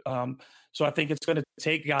 so I think it's going to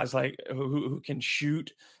take guys like who can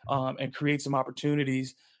shoot and create some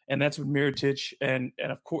opportunities. And that's with Mirotić. And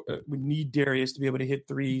of course, we need Darius to be able to hit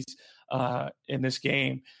threes in this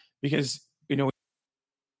game because, when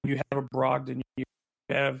you have a Brogdon, you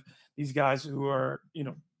have these guys who are,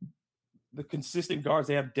 the consistent guards.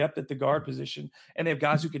 They have depth at the guard position, and they have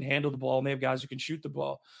guys who can handle the ball, and they have guys who can shoot the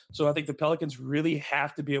ball. So I think the Pelicans really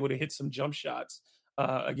have to be able to hit some jump shots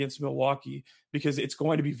against Milwaukee because it's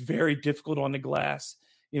going to be very difficult on the glass.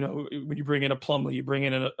 When you bring in a Plumlee, you bring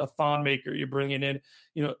in a Thon Maker, you're bringing in,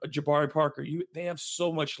 a Jabari Parker. They have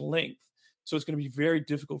so much length. So it's going to be very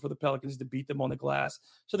difficult for the Pelicans to beat them on the glass.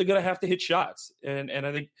 So they're going to have to hit shots. And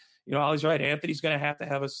I think, Ollie's right. Anthony's going to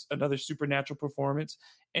have another supernatural performance.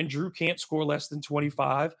 And Drew can't score less than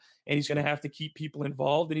 25. And he's going to have to keep people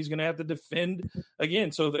involved. And he's going to have to defend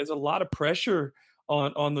again. So there's a lot of pressure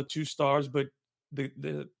on the two stars. But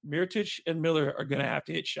the Mirotić and Miller are going to have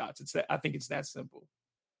to hit shots. I think it's that simple.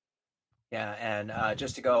 Yeah, and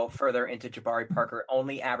just to go further into Jabari Parker,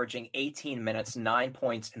 only averaging 18 minutes, 9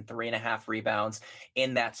 points, and 3.5 rebounds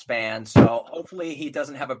in that span. So hopefully he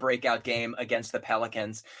doesn't have a breakout game against the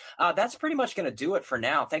Pelicans. That's pretty much going to do it for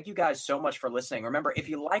now. Thank you guys so much for listening. Remember, if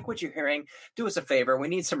you like what you're hearing, do us a favor. We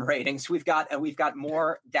need some ratings. We've got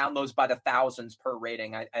more downloads by the thousands per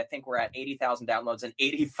rating. I think we're at 80,000 downloads and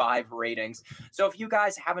 85 ratings. So if you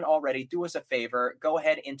guys haven't already, do us a favor. Go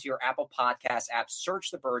ahead into your Apple Podcast app,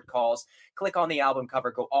 search the Bird Calls. Click on the album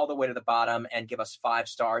cover, go all the way to the bottom and give us 5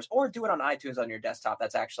 stars, or do it on iTunes on your desktop.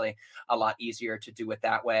 That's actually a lot easier to do it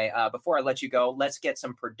that way. Before I let you go, let's get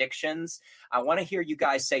some predictions. I want to hear you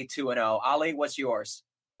guys say 2-0. Ollie, what's yours?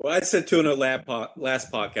 Well, I said 2-0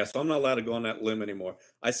 last podcast, so I'm not allowed to go on that limb anymore.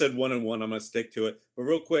 I said 1-1. I'm going to stick to it. But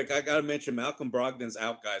real quick, I got to mention Malcolm Brogdon's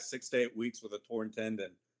out, guys, 6 to 8 weeks with a torn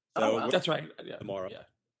tendon. So wow. That's right. Yeah. Tomorrow.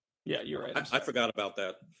 Yeah, you're right. I forgot about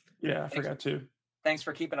that. Yeah, I forgot too. Thanks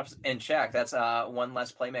for keeping us in check. That's one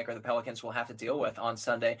less playmaker the Pelicans will have to deal with on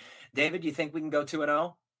Sunday. David, do you think we can go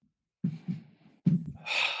 2-0?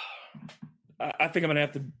 I think I'm going to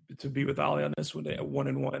have to be with Ollie on this one day at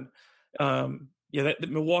 1-1. That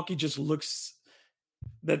Milwaukee just looks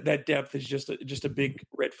that depth is just a big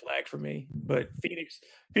red flag for me. But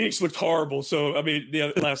Phoenix looked horrible. So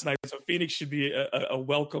last night. So Phoenix should be a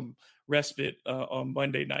welcome respite on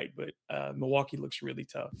Monday night. But Milwaukee looks really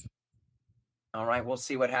tough. All right, we'll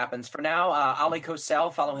see what happens. For now, Ollie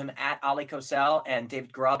Cosell, follow him at Ollie Cosell, and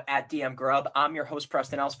David Grubb at DM Grubb. I'm your host,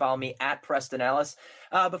 Preston Ellis. Follow me at Preston Ellis.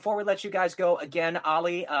 Before we let you guys go, again,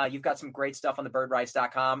 Ollie, you've got some great stuff on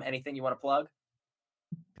thebirdwrites.com. Anything you want to plug?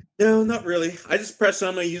 No, not really. I just, Preston,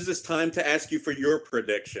 I'm going to use this time to ask you for your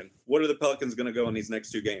prediction. What are the Pelicans going to go in these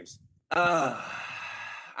next 2 games?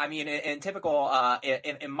 In typical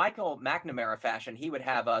in Michael McNamara fashion, he would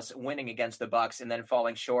have us winning against the Bucks and then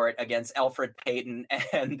falling short against Elfrid Payton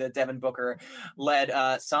and the Devin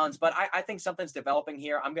Booker-led Suns. But I think something's developing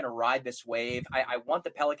here. I'm going to ride this wave. I want the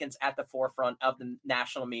Pelicans at the forefront of the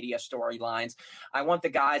national media storylines. I want the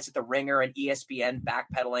guys at the Ringer and ESPN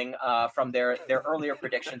backpedaling from their earlier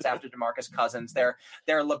predictions after DeMarcus Cousins, their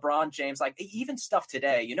LeBron James, like even stuff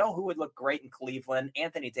today. You know who would look great in Cleveland?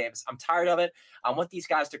 Anthony Davis. I'm tired of it. I want these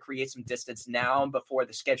guys to create some distance now before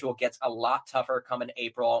the schedule gets a lot tougher coming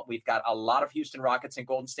April. We've got a lot of Houston Rockets and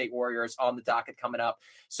Golden State Warriors on the docket coming up.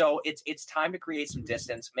 So it's time to create some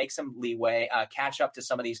distance, make some leeway, catch up to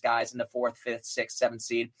some of these guys in the 4th, 5th, 6th, 7th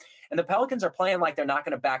seed. And the Pelicans are playing like they're not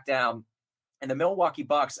going to back down. And the Milwaukee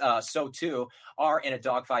Bucks, so too, are in a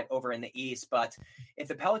dogfight over in the East. But if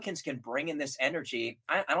the Pelicans can bring in this energy,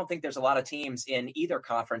 I don't think there's a lot of teams in either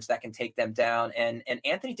conference that can take them down. And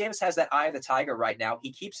Anthony Davis has that eye of the tiger right now.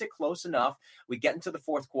 He keeps it close enough. We get into the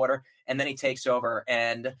 4th quarter, and then he takes over.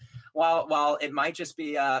 And while it might just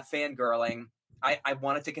be fangirling, I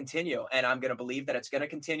want it to continue, and I'm going to believe that it's going to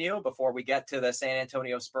continue before we get to the San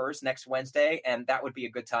Antonio Spurs next Wednesday, and that would be a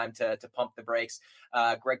good time to pump the brakes.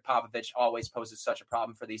 Greg Popovich always poses such a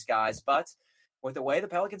problem for these guys, but with the way the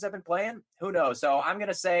Pelicans have been playing, who knows? So I'm going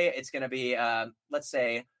to say it's going to be, let's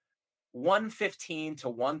say, 115 to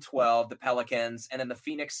 112, the Pelicans, and then the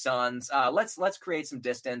Phoenix Suns. Let's create some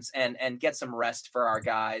distance and get some rest for our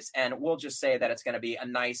guys, and we'll just say that it's going to be a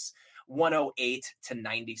nice 108 to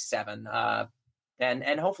 97.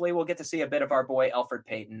 And hopefully we'll get to see a bit of our boy Elfrid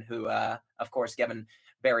Payton, who, of course, Kevin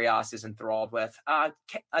Barrios is enthralled with.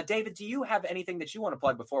 David, do you have anything that you want to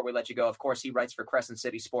plug before we let you go? Of course, he writes for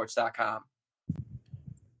CrescentCitySports.com.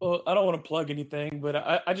 Well, I don't want to plug anything, but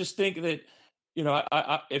I just think that,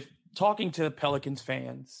 if talking to Pelicans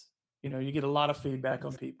fans, you get a lot of feedback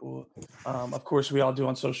on people. Of course, we all do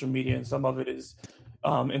on social media, and some of it is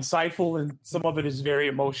insightful and some of it is very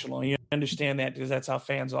emotional. You understand that because that's how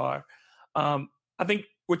fans are. I think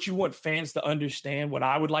what you want fans to understand, what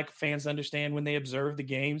I would like fans to understand when they observe the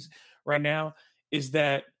games right now, is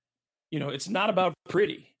that, it's not about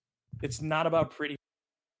pretty. It's not about pretty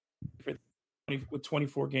with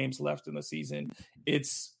 24 games left in the season.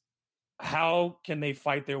 It's how can they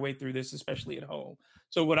fight their way through this, especially at home.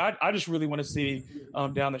 So what I just really want to see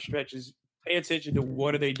down the stretch is pay attention to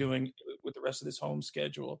what are they doing with the rest of this home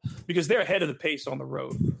schedule, because they're ahead of the pace on the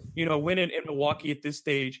road. Winning in Milwaukee at this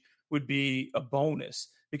stage would be a bonus,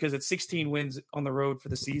 because at 16 wins on the road for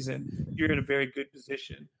the season, you're in a very good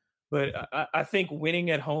position. But I think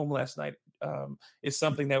winning at home last night is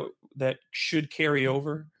something that should carry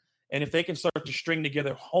over. And if they can start to string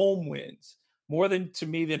together home wins, more than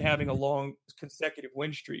having a long consecutive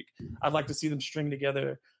win streak, I'd like to see them string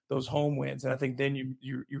together those home wins. And I think then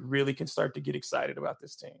you really can start to get excited about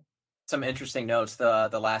this team. Some interesting notes.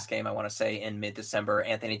 The last game, I want to say, in mid-December,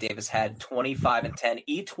 Anthony Davis had 25-10.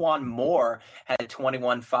 Etuan Moore had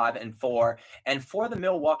 21-5-4. And for the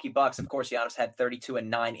Milwaukee Bucks, of course, Giannis had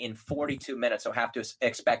 32-9 in 42 minutes. So have to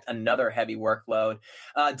expect another heavy workload.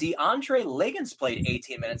 DeAndre Liggins played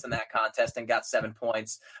 18 minutes in that contest and got 7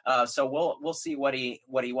 points. So we'll see what he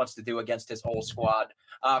wants to do against his whole squad.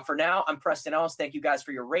 For now, I'm Preston Ellis. Thank you guys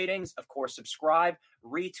for your ratings. Of course, subscribe,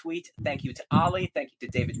 retweet. Thank you to Ali. Thank you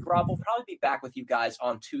to David Grubb. We'll probably be back with you guys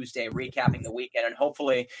on Tuesday, recapping the weekend, and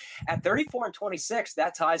hopefully at 34-26,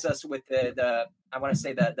 that ties us with the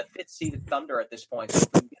fifth seeded Thunder at this point. So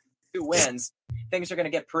if we get 2 wins, things are going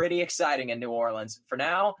to get pretty exciting in New Orleans. For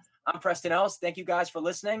now, I'm Preston Ellis. Thank you guys for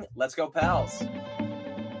listening. Let's go, Pels.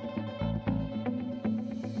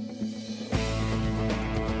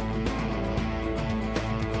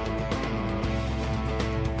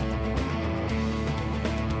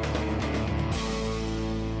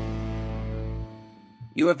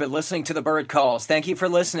 You have been listening to The Bird Calls. Thank you for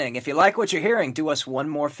listening. If you like what you're hearing, do us one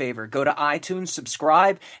more favor. Go to iTunes,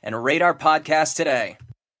 subscribe, and rate our podcast today.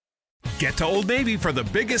 Get to Old Navy for the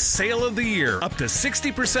biggest sale of the year. Up to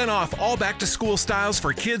 60% off all back-to-school styles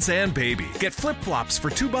for kids and baby. Get flip-flops for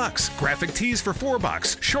 $2, graphic tees for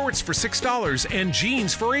 $4, shorts for $6, and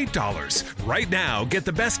jeans for $8. Right now, get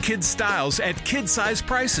the best kids' styles at kid-size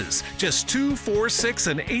prices. Just $2, $4, $6,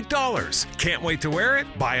 and $8. Can't wait to wear it?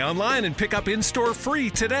 Buy online and pick up in-store free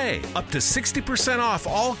today. Up to 60% off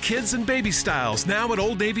all kids and baby styles now at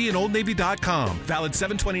Old Navy and OldNavy.com. Valid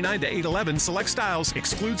 7/29 to 8/11. Select styles.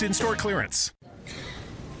 Excludes in-store clearance.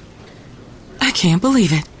 I can't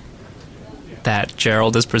believe it. That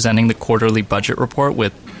Gerald is presenting the quarterly budget report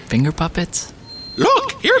with finger puppets?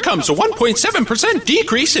 Look, here comes a 1.7%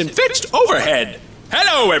 decrease in fixed overhead.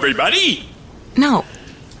 Hello, everybody. No,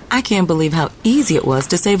 I can't believe how easy it was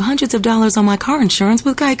to save hundreds of dollars on my car insurance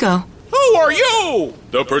with Geico. Who are you?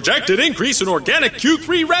 The projected increase in organic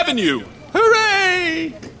Q3 revenue.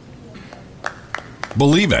 Hooray!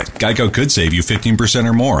 Believe it, Geico could save you 15%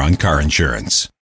 or more on car insurance.